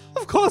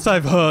 Of course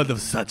I've heard of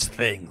such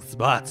things,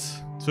 but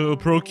to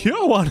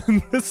procure one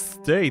in this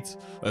state,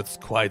 it's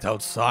quite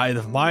outside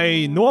of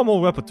my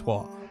normal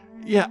repertoire.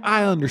 Yeah,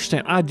 I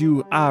understand.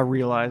 I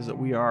realize that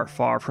we are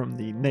far from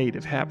the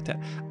native habitat.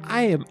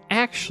 I am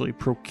actually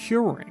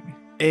procuring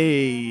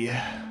a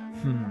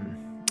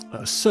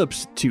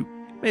substitute,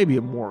 maybe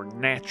a more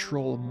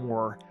natural,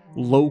 more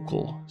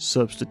local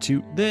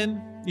substitute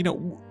than,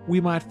 we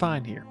might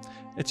find here.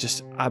 It's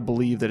just, I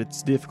believe that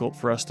it's difficult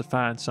for us to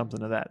find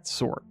something of that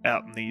sort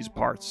out in these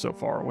parts so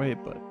far away,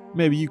 but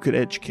maybe you could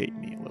educate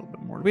me a little bit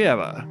more. Do we have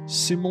a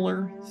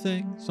similar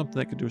thing? Something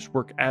that could just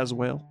work as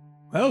well?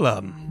 Well,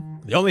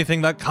 the only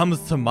thing that comes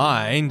to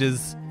mind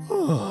is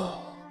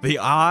the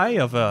eye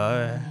of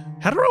a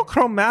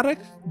heterochromatic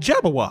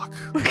Jabberwock.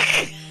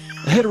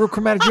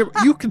 Heterochromatic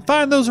Jabberwock? You can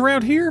find those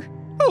around here?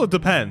 Well, it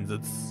depends.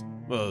 It's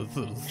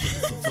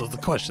a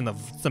question of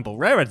simple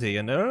rarity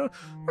and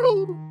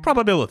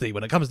probability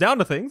when it comes down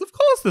to things. Of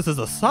course, this is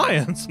a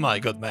science, my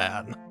good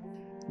man.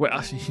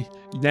 Well,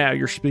 now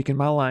you're speaking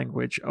my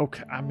language.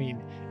 Okay, I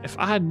mean, if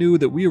I knew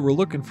that we were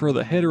looking for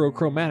the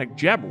heterochromatic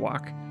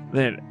Jabberwock,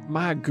 then,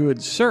 my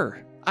good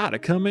sir, I'd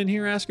have come in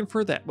here asking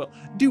for that. Well,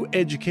 do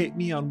educate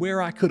me on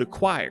where I could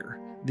acquire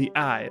the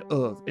eye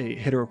of a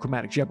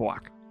heterochromatic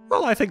Jabberwock.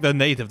 Well, I think they're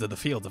native to the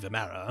fields of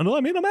Imera. I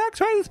mean, American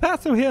traders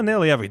pass through here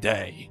nearly every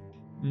day.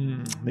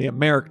 The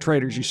American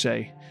traders, you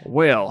say?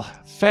 Well,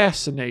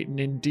 fascinating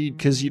indeed,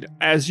 because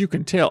as you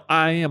can tell,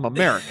 I am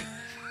American.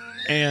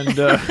 And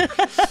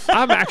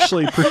I'm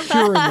actually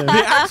procuring them.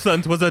 The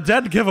accent was a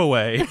dead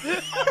giveaway.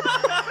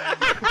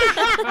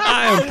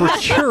 I am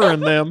procuring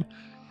them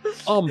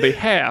on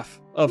behalf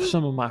of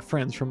some of my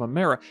friends from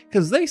America,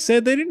 because they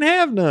said they didn't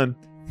have none.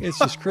 It's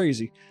just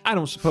crazy. I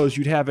don't suppose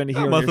you'd have any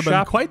here in your shop. Must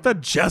have been quite the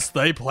jest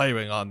they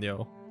playing on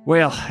you.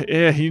 Well,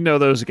 you know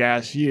those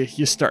guys.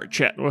 You start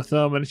chatting with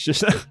them, and it's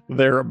just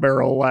they're a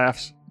barrel of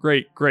laughs.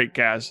 Great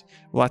guys.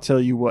 Well, I tell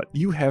you what,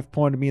 you have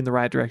pointed me in the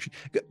right direction.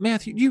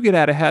 Matthew, do you get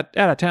out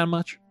of town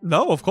much?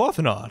 No, of course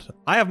not.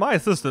 I have my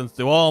assistants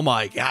do all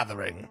my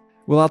gathering.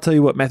 Well, I'll tell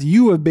you what, Matthew,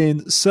 you have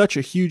been such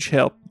a huge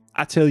help.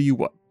 I tell you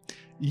what,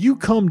 you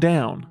come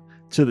down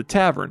to the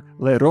tavern,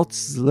 Le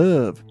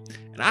Rotzlove,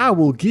 and I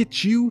will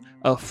get you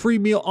a free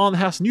meal on the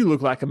house, and you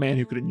look like a man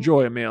who could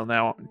enjoy a meal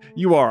now.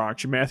 You are,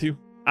 aren't you, Matthew?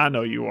 I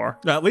know you are.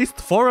 At least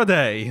for a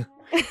day.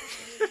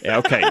 Yeah,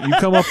 okay, you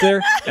come up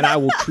there, and I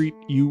will treat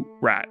you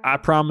right. I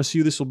promise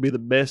you this will be the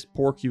best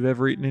pork you've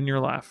ever eaten in your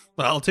life.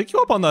 I'll take you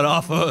up on that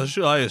offer,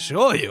 I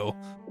assure you.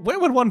 Where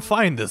would one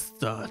find this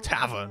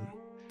tavern?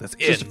 This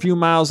inn? Just a few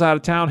miles out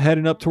of town,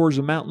 heading up towards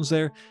the mountains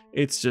there.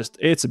 It's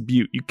a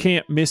beaut. You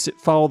can't miss it.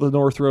 Follow the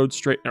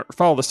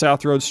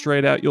south road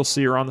straight out. You'll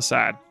see her on the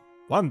side.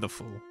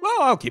 Wonderful.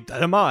 Well, I'll keep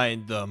that in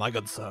mind, my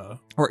good sir.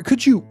 All right,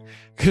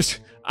 because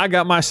I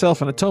got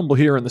myself in a tumble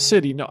here in the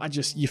city. No,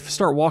 you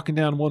start walking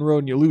down one road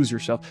and you lose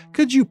yourself.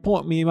 Could you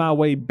point me my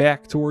way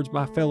back towards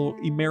my fellow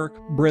Emeric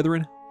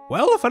brethren?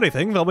 Well, if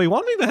anything, they'll be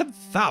wanting to head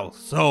south,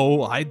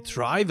 so I'd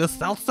try the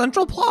South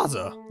Central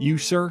Plaza. You,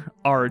 sir,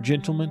 are a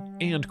gentleman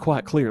and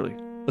quite clearly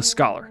a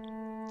scholar.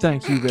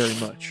 Thank you very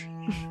much.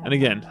 And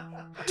again,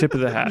 tip of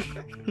the hat.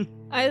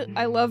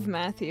 I love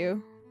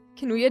Matthew.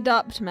 Can we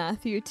adopt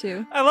Matthew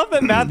too? I love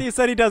that Matthew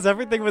said he does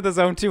everything with his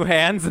own two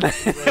hands, and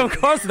of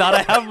course not.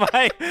 I have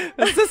my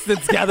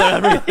assistants gather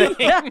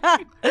everything.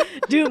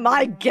 Do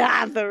my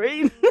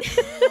gathering.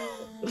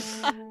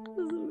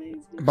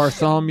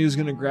 Bartholomew's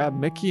going to grab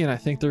Mickey, and I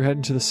think they're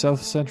heading to the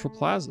South Central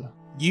Plaza.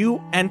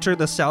 You enter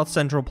the South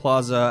Central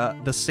Plaza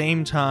the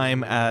same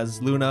time as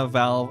Luna,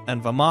 Val,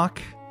 and Vamok,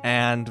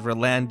 and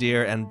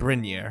Rolandir and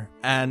Brynir.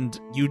 And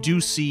you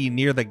do see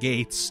near the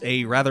gates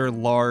a rather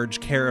large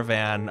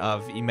caravan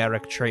of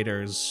Emeric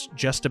traders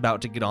just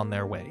about to get on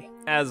their way.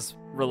 As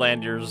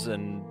Rolandir's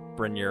and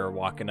Brynir are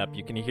walking up,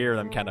 you can hear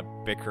them kind of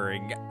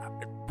bickering.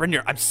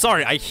 Brynir, I'm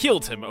sorry, I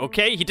healed him,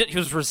 okay? He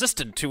was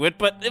resistant to it,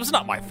 but it was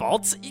not my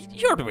fault.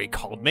 You heard what he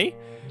called me.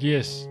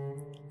 Yes,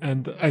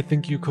 and I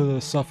think you could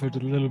have suffered a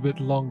little bit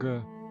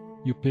longer,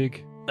 you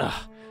pig.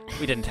 Ugh,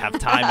 we didn't have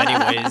time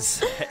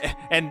anyways.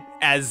 And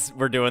as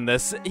we're doing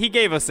this, he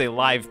gave us a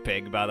live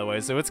pig, by the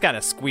way, so it's kind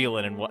of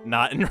squealing and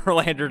whatnot, and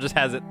Rolandir just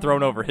has it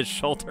thrown over his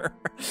shoulder.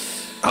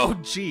 Oh,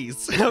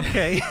 jeez.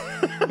 Okay.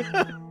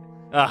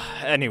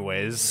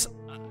 Anyways.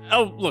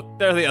 Oh, look,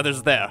 there are the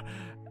others there.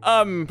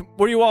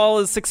 Were you all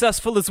as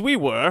successful as we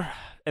were?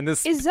 And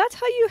this Is that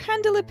how you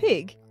handle a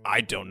pig?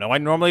 I don't know. I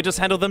normally just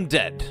handle them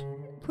dead.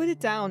 Put it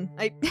down.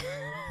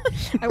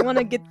 I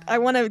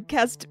want to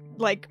cast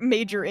like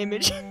major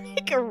image,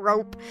 like a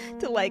rope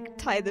to like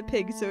tie the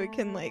pig so it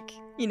can like,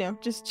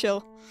 just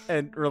chill.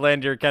 And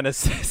Rolandir kind of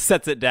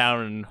sets it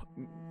down and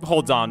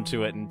holds on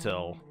to it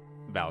until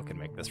Val can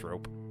make this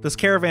rope. This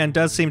caravan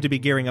does seem to be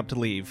gearing up to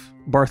leave.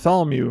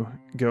 Bartholomew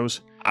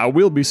goes, I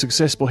will be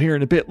successful here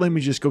in a bit. Let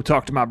me just go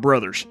talk to my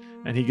brothers.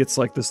 And he gets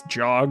like this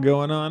jog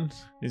going on.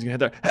 He's gonna head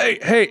there.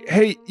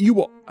 Hey,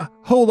 you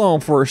hold on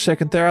for a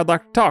second there. I'd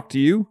like to talk to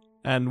you.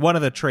 And one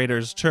of the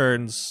traders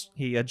turns.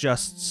 He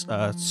adjusts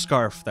a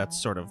scarf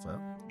that's sort of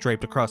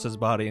draped across his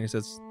body, and he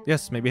says,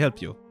 "Yes, maybe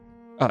help you."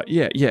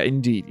 Yeah,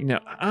 indeed.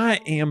 I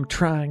am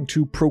trying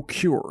to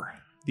procure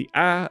the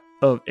eye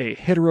of a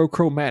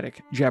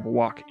heterochromatic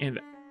Jabberwock, and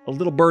a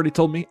little birdie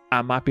told me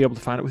I might be able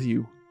to find it with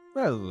you.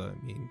 Well,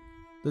 I mean,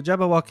 the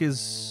Jabberwock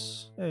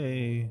is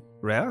a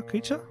rare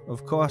creature,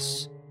 of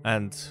course,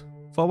 and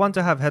for one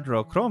to have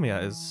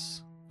heterochromia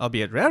is,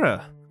 albeit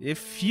rarer.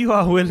 If you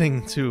are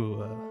willing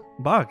to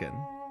bargain,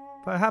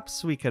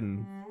 perhaps we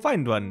can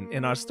find one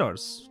in our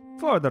stores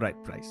for the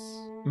right price.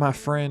 My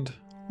friend,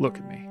 look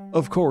at me.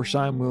 Of course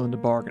I am willing to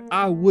bargain.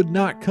 I would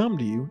not come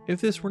to you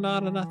if this were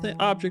not an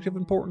object of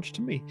importance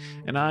to me.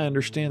 And I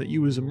understand that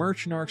you as a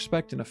merchant are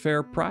expecting a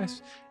fair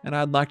price, and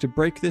I'd like to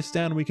break this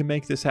down and we can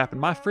make this happen.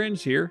 My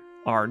friends here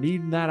are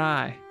needing that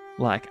eye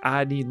like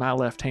I need my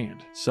left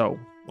hand. So,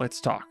 let's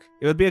talk.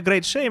 It would be a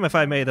great shame if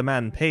I made a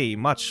man pay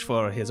much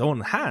for his own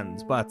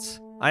hand, but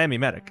I am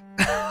Emeric.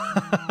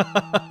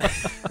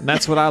 And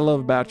that's what I love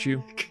about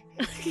you.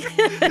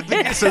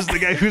 Says the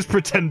guy who's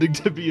pretending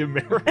to be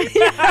American.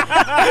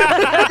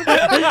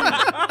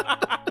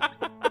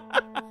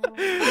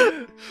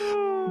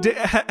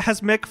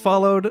 Has Mick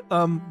followed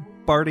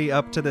Barty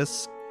up to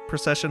this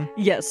procession?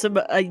 Yes,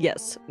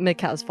 yes,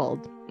 Mick has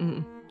followed.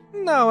 Mm.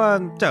 Now,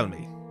 tell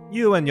me,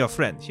 you and your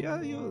friend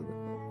here,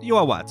 you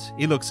are what?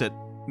 He looks at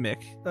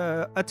Mick.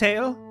 A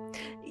tail?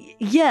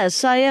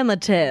 Yes, I am a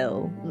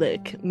tail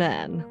lick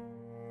man.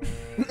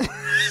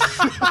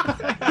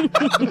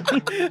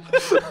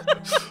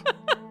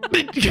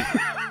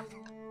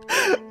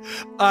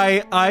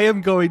 I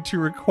am going to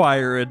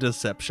require a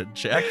deception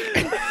check.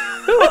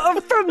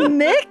 From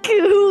Mick,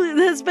 who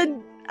has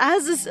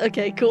this.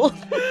 Okay, cool.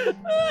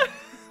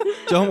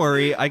 Don't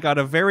worry, I got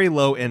a very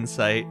low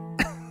insight.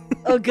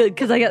 Oh, good,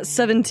 because I got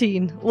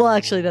 17. Well,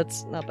 actually,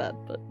 that's not bad,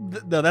 but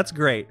no, that's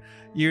great.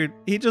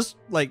 He just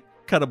like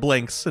kind of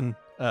blinks and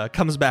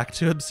comes back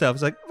to himself.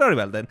 He's like, very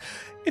well then.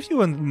 If you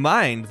wouldn't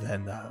mind,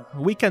 then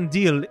we can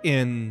deal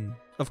in,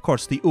 of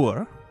course, the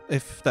Ur,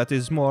 if that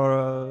is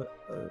more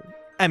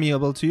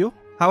amiable to you.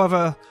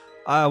 However,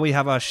 we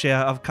have our share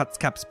of cuts,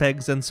 caps,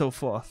 pegs, and so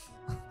forth.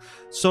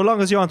 So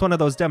long as you aren't one of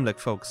those Demlik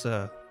folks,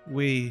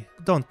 we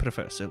don't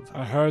prefer silver.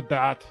 I heard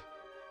that.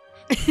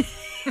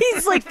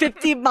 he's like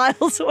 50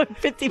 miles or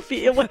 50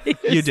 feet away.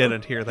 You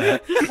didn't hear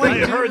that. I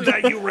heard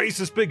that, you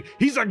racist pig.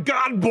 He's a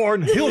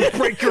godborn. He'll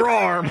break your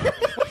arm.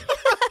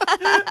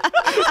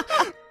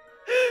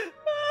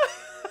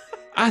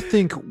 I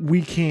think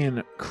we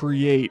can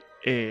create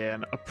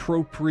an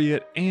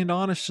appropriate and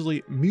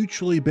honestly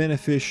mutually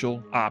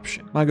beneficial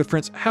option. My good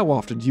friends, how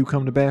often do you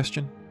come to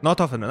Bastion? Not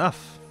often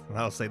enough.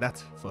 I'll say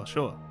that for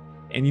sure.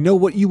 And you know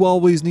what you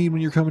always need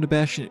when you're coming to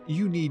Bastion?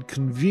 You need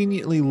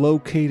conveniently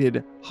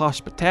located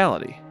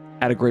hospitality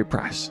at a great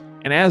price.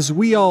 And as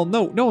we all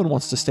know, no one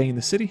wants to stay in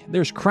the city.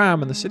 There's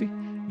crime in the city.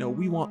 No,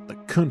 we want the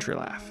country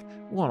life.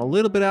 We want a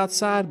little bit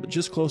outside, but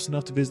just close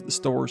enough to visit the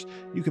stores.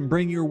 You can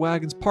bring your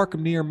wagons, park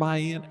them near my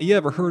inn. You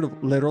ever heard of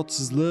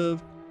Lerotz's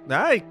Love?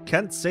 I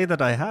can't say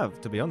that I have,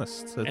 to be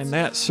honest. And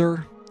that,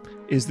 sir,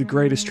 is the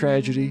greatest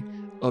tragedy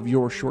of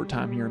your short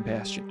time here in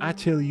Bastion. I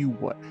tell you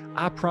what,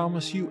 I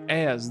promise you,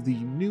 as the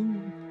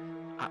new...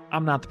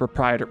 I'm not the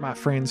proprietor, my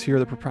friends here are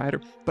the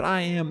proprietor, but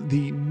I am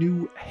the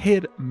new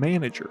head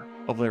manager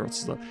of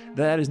Lerotz's Love.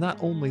 That is not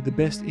only the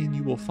best inn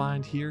you will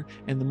find here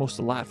and the most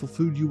delightful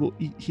food you will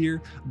eat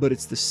here, but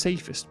it's the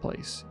safest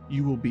place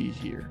you will be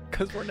here.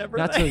 Because we're never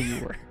And there. I tell you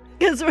what,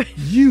 Because we're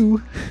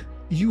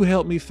you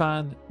help me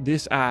find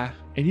this eye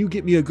and you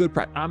get me a good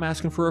price. I'm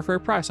asking for a fair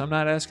price. I'm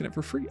not asking it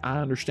for free. I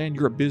understand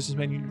you're a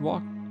businessman, you need to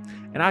walk.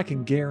 And I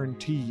can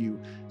guarantee you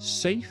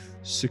safe,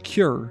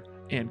 secure,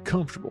 and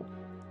comfortable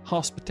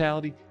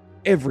hospitality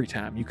every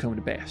time you come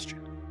to Bastion.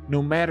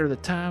 No matter the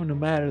time, no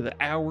matter the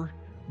hour,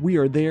 we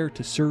are there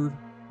to serve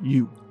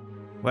you.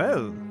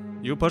 Well,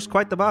 you pushed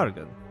quite the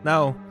bargain.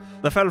 Now,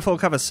 the fell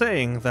folk have a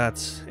saying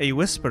that a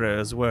whisperer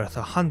is worth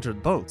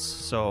 100 bolts,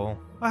 so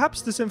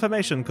perhaps this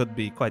information could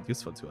be quite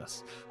useful to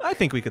us. I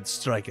think we could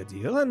strike a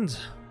deal, and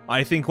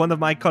I think one of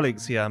my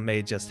colleagues here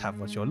may just have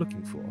what you're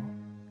looking for.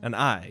 An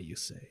eye, you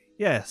say?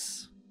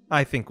 Yes,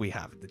 I think we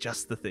have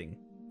just the thing.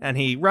 And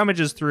he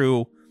rummages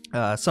through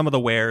some of the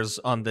wares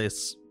on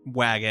this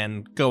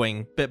wagon,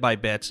 going bit by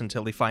bit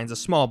until he finds a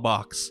small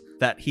box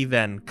that he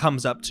then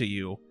comes up to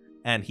you,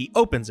 and he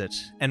opens it,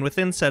 and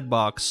within said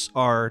box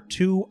are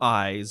 2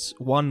 eyes,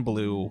 1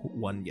 blue,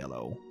 1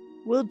 yellow.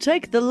 We'll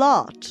take the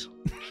lot.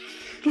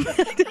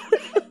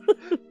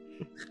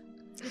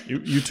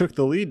 You took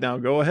the lead now.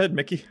 Go ahead,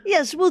 Mickey.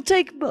 Yes, we'll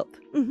take both.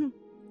 Mm-hmm.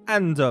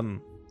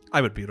 And,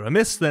 I would be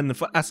remiss then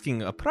for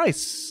asking a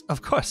price.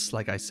 Of course,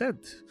 like I said,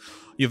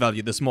 you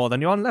value this more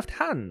than your own left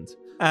hand.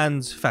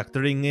 And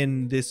factoring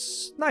in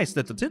this nice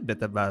little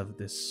tidbit about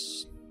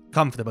this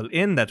comfortable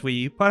inn that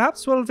we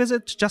perhaps will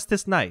visit just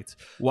this night,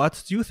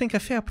 what do you think a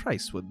fair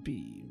price would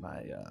be,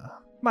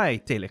 my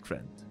Talic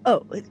friend?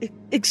 Oh,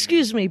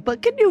 excuse me,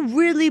 but can you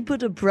really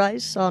put a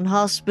price on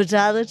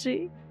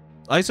hospitality?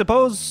 I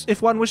suppose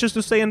if one wishes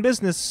to stay in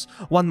business,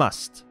 one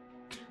must.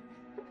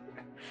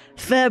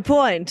 Fair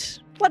point.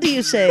 What do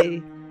you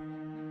say,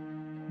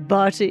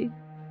 Barty?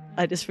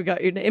 I just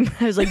forgot your name.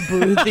 I was like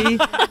Bruthy,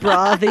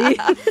 Brothy.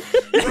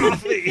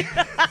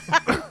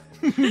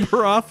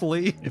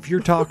 Brothly. If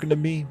you're talking to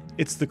me,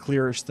 it's the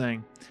clearest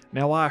thing.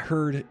 Now, I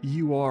heard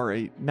you are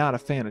not a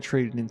fan of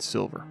trading in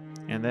silver,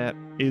 and that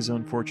is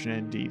unfortunate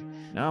indeed.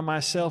 Now,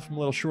 myself, I'm a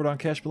little short on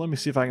cash, but let me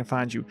see if I can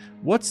find you.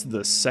 What's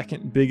the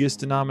second biggest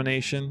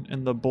denomination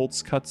in the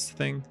bolts cuts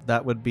thing?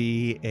 That would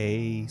be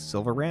a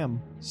silver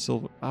ram.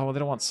 Silver. Oh, well, they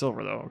don't want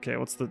silver, though. Okay,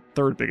 what's the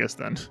third biggest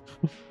then?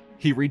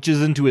 He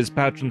reaches into his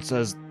pouch and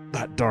says,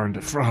 "That darned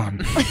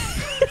Efron."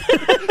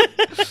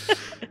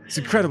 It's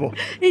incredible.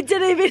 He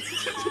didn't even...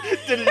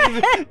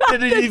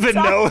 didn't even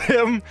know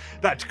him.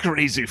 That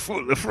crazy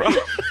fool Efron.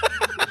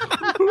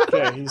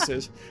 Okay, he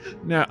says,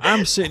 now,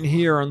 I'm sitting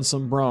here on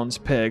some bronze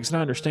pegs, and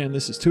I understand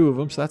this is 2 of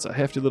them, so that's a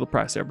hefty little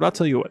price there. But I'll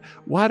tell you what,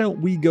 why don't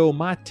we go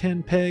my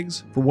 10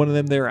 pegs for one of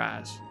them there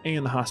eyes?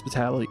 And the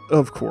hospitality,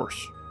 of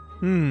course.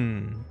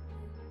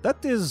 That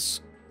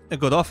is a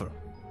good offer.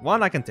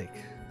 One I can take.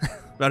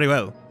 Very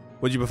well.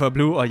 Would you prefer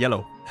blue or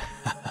yellow?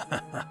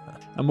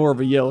 I'm more of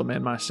a yellow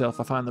man myself.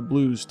 I find the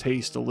blues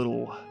taste a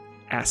little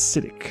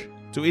acidic.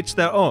 To each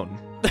their own.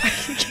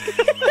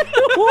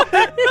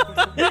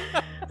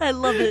 I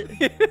love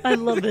it. I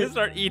love it.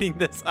 Start eating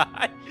this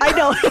eye. I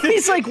know.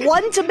 He's like,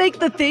 one to make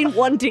the thing,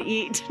 one to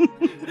eat.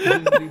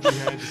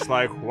 It's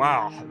like,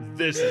 wow,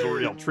 this is a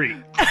real treat.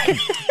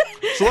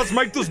 So let's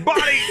make this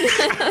body.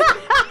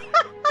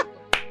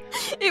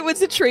 It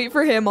was a treat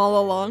for him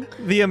all along.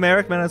 The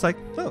American man is like,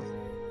 oh,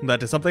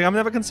 that is something I've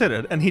never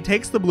considered. And he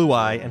takes the blue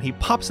eye and he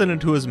pops it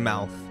into his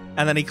mouth.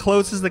 And then he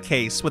closes the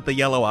case with the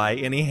yellow eye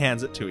and he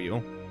hands it to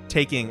you,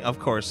 taking, of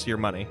course, your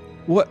money.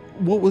 What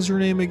was your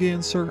name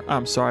again, sir?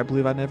 I'm sorry, I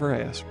believe I never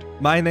asked.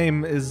 My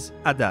name is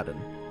Adadan.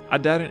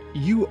 Adadan,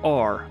 you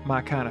are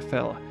my kind of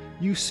fella.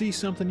 You see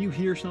something, you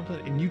hear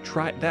something, and you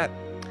try that.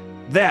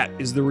 That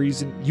is the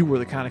reason you were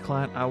the kind of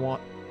client I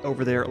want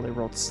over there at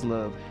Leroy's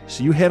Love.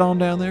 So you head on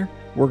down there.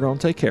 We're going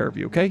to take care of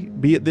you, okay?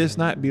 Be it this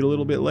night, be it a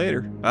little bit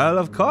later. Well,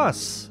 of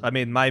course. I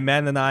mean, my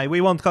men and I,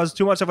 we won't cause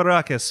too much of a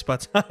ruckus,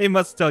 but I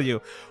must tell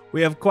you,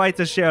 we have quite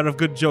a share of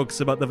good jokes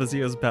about the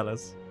Vizier's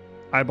palace.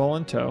 Eyeball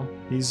in tow.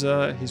 He's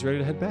ready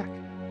to head back.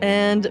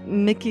 And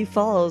Mickey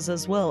follows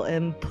as well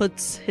and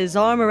puts his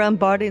arm around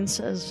Barty and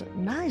says,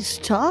 "Nice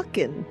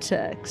talking,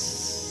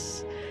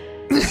 Tex."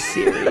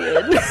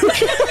 Syrian.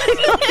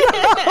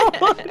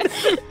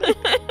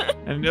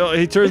 And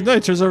he turns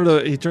over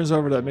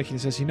to Mickey and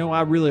says,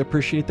 I really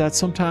appreciate that.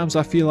 Sometimes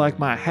I feel like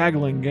my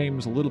haggling game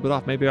is a little bit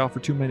off. Maybe I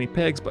offer too many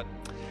pegs, but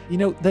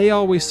they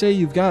always say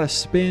you've got to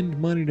spend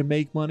money to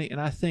make money,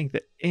 and I think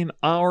that in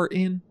our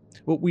inn,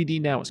 what we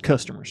need now is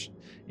customers.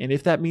 And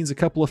if that means a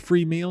couple of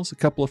free meals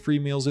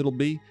it'll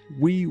be,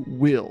 we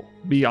will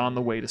be on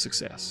the way to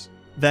success.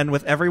 Then,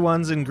 with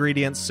everyone's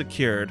ingredients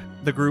secured,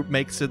 the group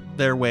makes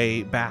their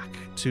way back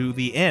to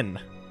the inn.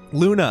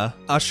 Luna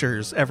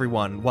ushers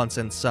everyone once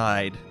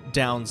inside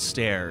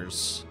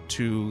downstairs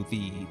to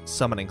the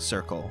summoning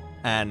circle,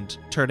 and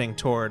turning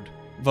toward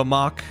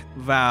Vamok,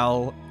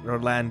 Val,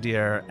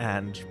 Rolandier,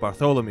 and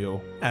Bartholomew,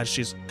 as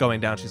she's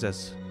going down, she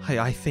says,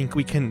 I think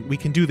we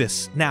can do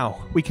this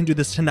now. We can do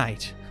this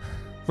tonight.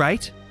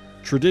 Right?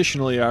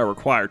 Traditionally, I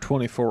require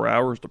 24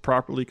 hours to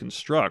properly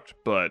construct,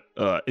 but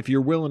if you're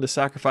willing to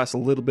sacrifice a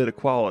little bit of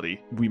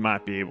quality, we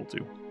might be able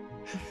to.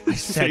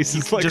 His face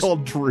is like all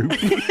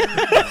droopy.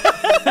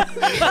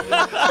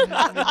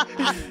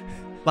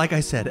 Like I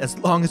said, as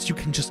long as you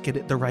can just get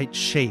it the right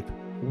shape,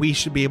 we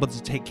should be able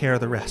to take care of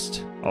the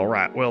rest. All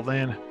right, well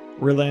then,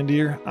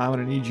 Rolandier, I'm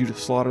going to need you to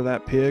slaughter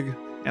that pig,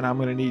 and I'm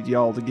going to need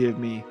y'all to give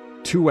me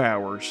 2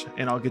 hours,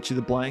 and I'll get you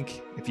the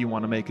blank if you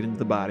want to make it into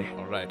the body.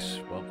 All right.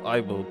 Well, I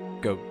will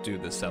go do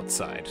this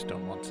outside.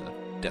 Don't want to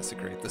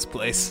desecrate this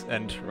place.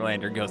 And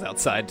Rolandier goes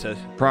outside to...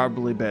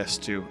 Probably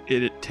best to.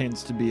 It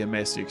tends to be a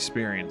messy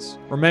experience.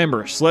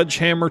 Remember,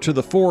 sledgehammer to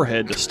the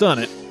forehead to stun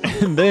it,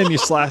 and then you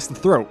slice the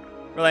throat.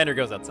 Rolandier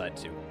goes outside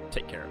to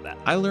take care of that.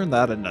 I learned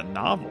that in a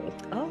novel.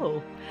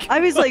 Oh. I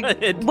was like,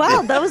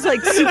 wow, that was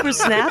like super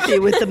snappy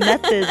with the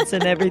methods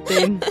and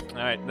everything. All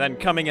right. Then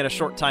coming in a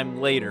short time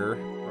later,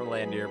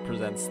 Rolandier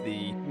presents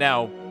the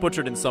now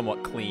butchered and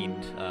somewhat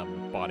cleaned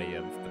body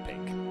of the pig.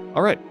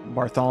 All right,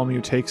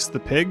 Bartholomew takes the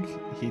pig.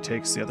 He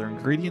takes the other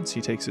ingredients.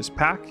 He takes his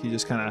pack. He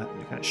just kind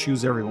of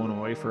shoos everyone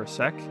away for a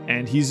sec,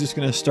 and he's just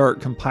going to start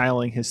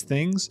compiling his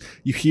things.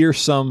 You hear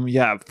some,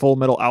 Full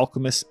Metal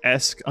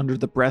Alchemist-esque under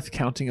the breath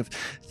counting of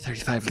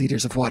 35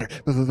 liters of water.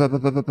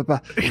 And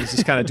he's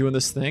just kind of doing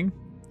this thing.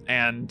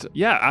 And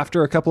yeah,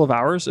 after a couple of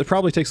hours, it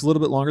probably takes a little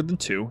bit longer than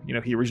 2.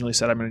 He originally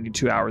said I'm going to need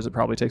 2 hours. It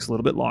probably takes a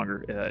little bit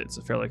longer. It's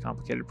a fairly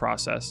complicated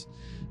process.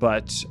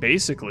 But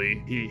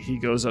basically, he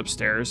goes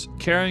upstairs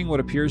carrying what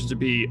appears to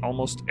be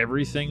almost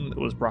everything that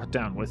was brought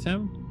down with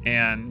him.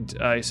 And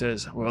he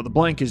says, well, the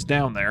blank is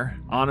down there.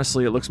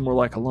 Honestly, it looks more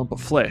like a lump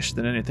of flesh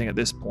than anything at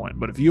this point.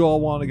 But if you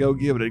all want to go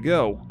give it a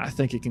go, I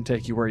think it can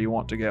take you where you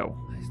want to go.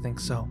 I think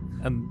so.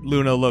 And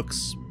Luna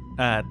looks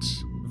at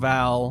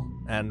Val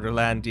and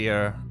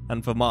Rolandir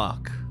and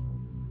Vamak.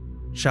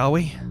 Shall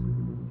we?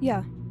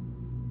 Yeah.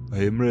 I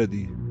am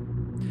ready.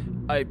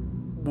 I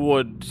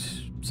would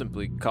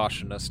simply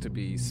caution us to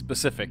be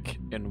specific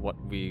in what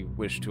we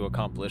wish to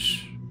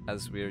accomplish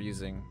as we are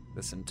using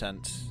this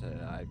intent.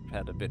 I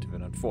had a bit of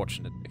an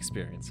unfortunate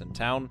experience in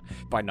town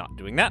by not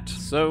doing that,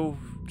 so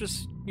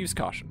just use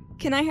caution.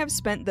 Can I have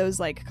spent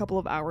those, couple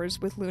of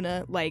hours with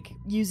Luna,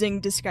 using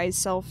disguise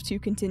self to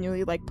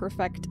continually,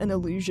 perfect an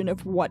illusion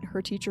of what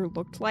her teacher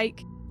looked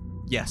like?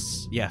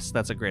 Yes,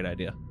 that's a great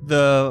idea.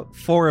 The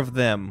 4 of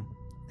them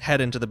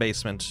head into the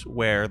basement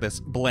where this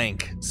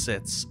blank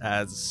sits,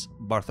 as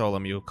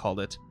Bartholomew called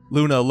it.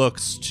 Luna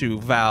looks to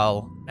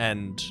Val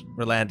and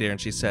Rolandir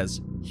and she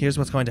says, here's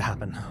what's going to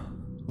happen.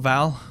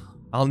 Val,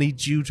 I'll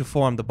need you to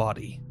form the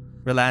body.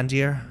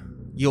 Rolandir,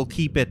 you'll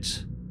keep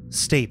it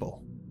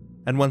stable.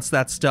 And once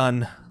that's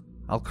done,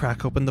 I'll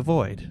crack open the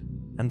void.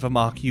 And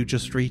Vamak, you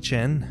just reach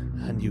in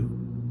and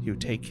you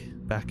take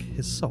back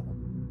his soul.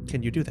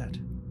 Can you do that?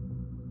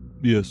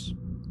 Yes.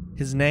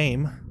 His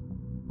name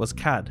was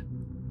Cad,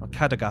 or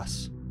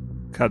Cadagas.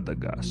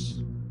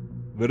 Cadagas.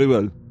 Very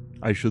well.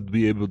 I should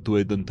be able to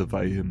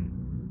identify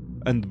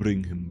him and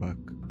bring him back.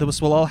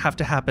 This will all have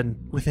to happen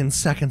within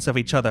seconds of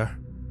each other.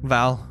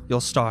 Val, you'll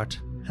start,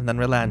 and then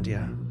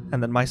Rolandir,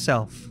 and then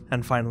myself,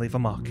 and finally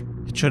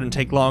Vamak. It shouldn't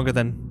take longer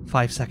than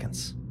 5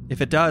 seconds.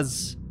 If it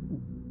does,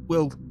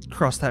 we'll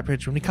cross that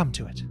bridge when we come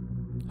to it.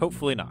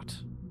 Hopefully not.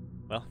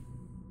 Well,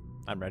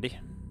 I'm ready.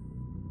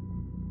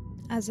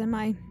 As am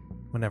I.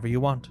 Whenever you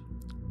want.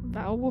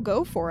 Val will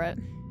go for it.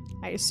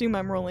 I assume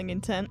I'm rolling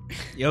intent.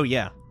 Oh,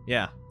 yeah.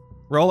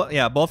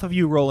 Both of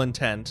you roll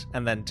intent,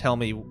 and then tell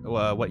me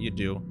what you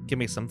do. Give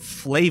me some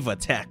flavor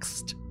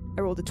text.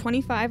 I rolled a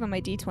 25 on my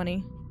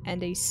D20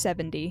 and a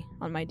 70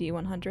 on my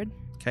D100.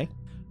 Okay.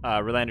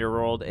 Rolandir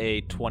rolled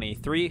a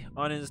 23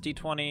 on his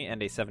D20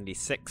 and a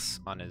 76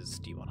 on his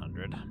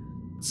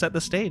D100. Set the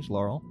stage,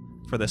 Laurel,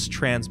 for this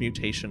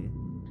transmutation.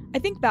 I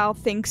think Val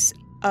thinks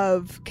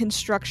of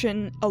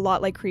construction a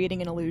lot like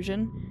creating an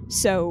illusion,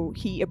 so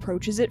he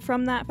approaches it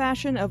from that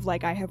fashion of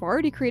I have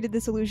already created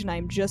this illusion,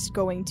 I'm just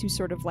going to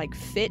sort of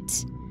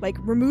fit,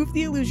 remove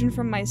the illusion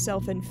from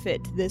myself and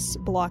fit this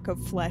block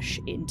of flesh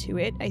into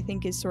it, I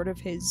think is sort of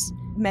his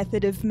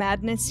method of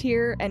madness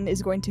here, and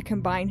is going to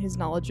combine his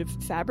knowledge of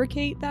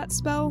fabricate that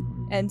spell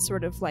and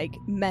sort of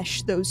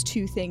mesh those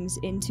two things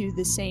into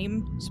the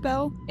same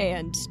spell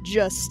and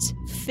just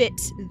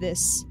fit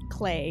this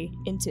clay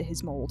into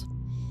his mold.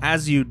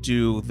 As you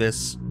do,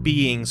 this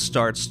being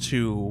starts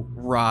to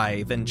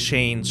writhe and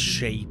change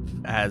shape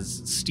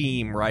as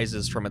steam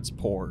rises from its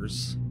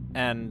pores.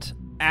 And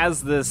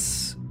as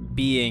this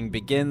being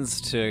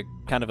begins to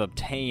kind of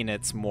obtain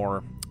its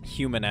more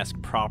human-esque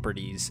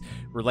properties,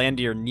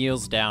 Rolandir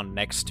kneels down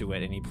next to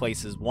it and he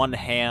places one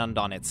hand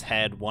on its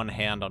head, one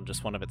hand on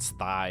just one of its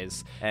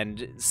thighs.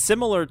 And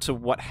similar to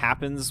what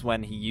happens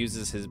when he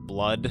uses his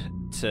blood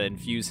to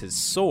infuse his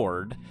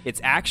sword, it's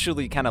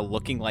actually kind of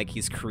looking like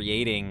he's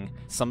creating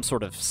some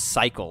sort of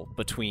cycle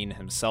between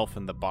himself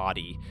and the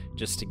body,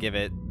 just to give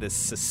it this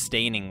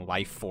sustaining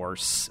life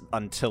force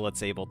until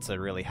it's able to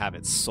really have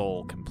its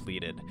soul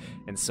completed.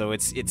 And so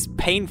it's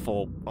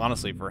painful,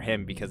 honestly, for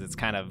him, because it's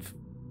kind of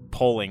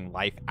pulling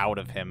life out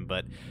of him,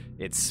 but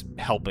it's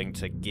helping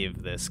to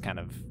give this kind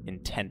of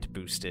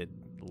intent-boosted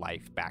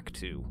life back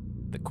to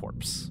the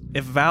corpse.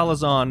 If Val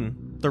is on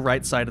the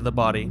right side of the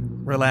body,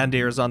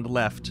 Rolandir is on the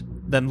left,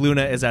 then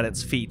Luna is at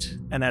its feet,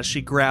 and as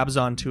she grabs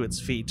onto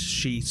its feet,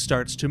 she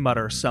starts to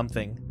mutter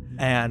something,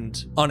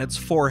 and on its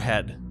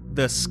forehead,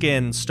 the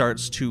skin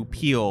starts to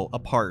peel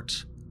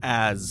apart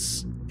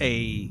as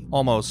a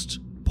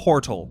almost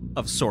portal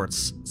of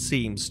sorts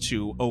seems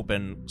to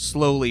open,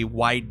 slowly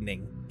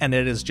widening. And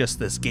it is just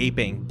this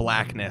gaping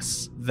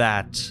blackness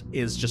that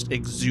is just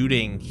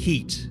exuding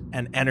heat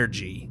and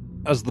energy.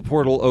 As the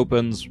portal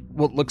opens,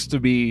 what looks to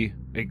be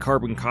a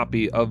carbon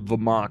copy of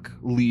Vamak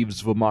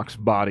leaves Vamak's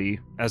body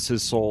as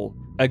his soul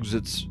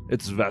exits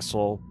its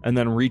vessel and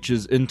then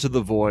reaches into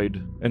the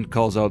void and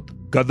calls out,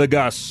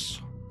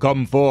 Cadagas,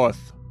 come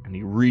forth. And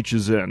he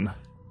reaches in.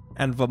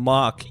 And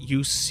Vamak,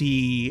 you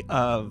see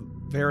a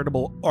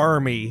veritable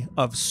army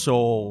of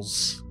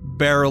souls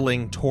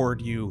barreling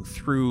toward you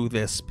through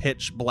this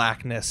pitch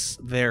blackness,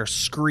 their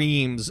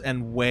screams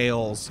and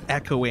wails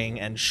echoing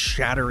and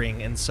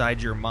shattering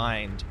inside your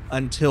mind,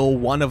 until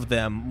one of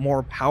them,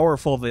 more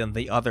powerful than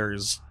the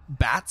others,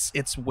 bats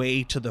its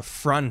way to the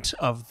front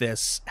of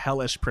this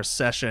hellish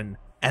procession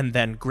and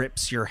then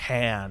grips your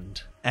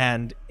hand,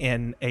 and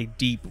in a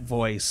deep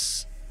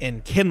voice,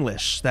 in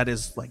Kinlish that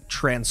is like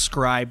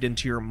transcribed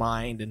into your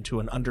mind into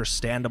an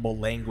understandable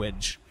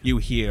language. You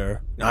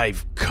hear,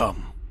 "I've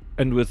come."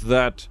 And with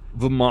that,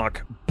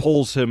 Vamok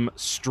pulls him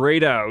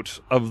straight out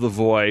of the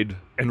void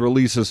and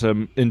releases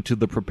him into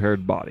the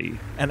prepared body.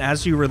 And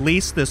as you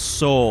release this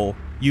soul,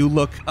 you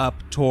look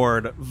up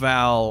toward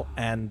Val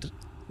and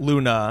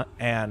Luna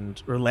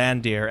and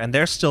Rolandir, and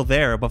they're still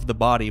there above the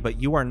body,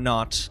 but you are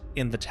not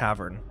in the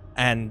tavern.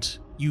 And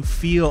you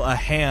feel a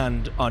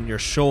hand on your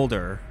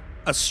shoulder,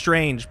 a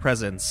strange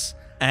presence,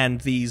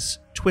 and these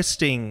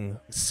twisting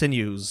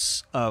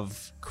sinews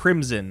of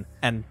crimson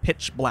and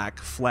pitch black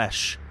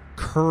flesh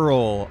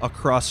curl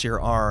across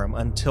your arm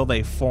until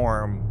they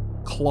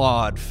form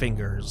clawed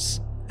fingers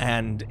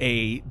and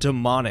a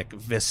demonic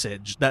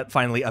visage that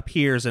finally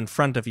appears in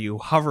front of you,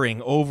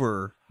 hovering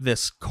over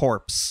this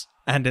corpse.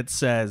 And it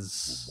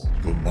says,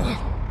 Vamok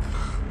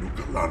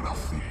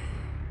Nukalanathi,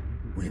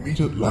 we meet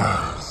at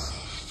last.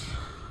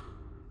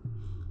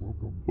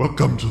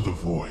 Welcome to the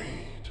void.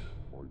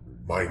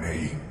 My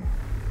name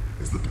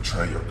is the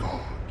Betrayer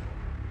God,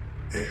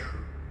 Air.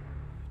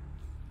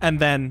 And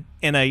then,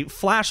 in a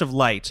flash of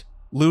light,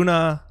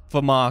 Luna,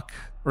 Vamok,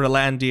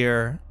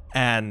 Rolandir,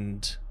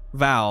 and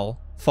Val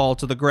fall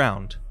to the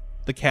ground.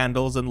 The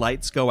candles and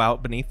lights go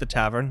out beneath the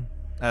tavern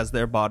as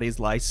their bodies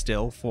lie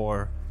still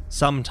for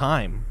some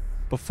time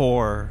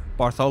before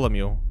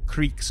Bartholomew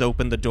creaks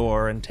open the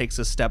door and takes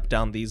a step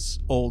down these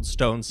old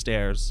stone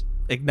stairs,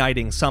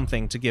 igniting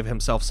something to give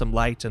himself some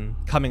light, and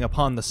coming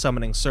upon the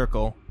summoning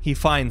circle, he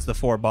finds the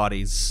 4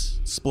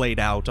 bodies splayed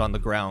out on the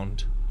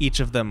ground,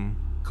 each of them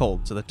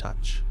cold to the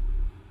touch.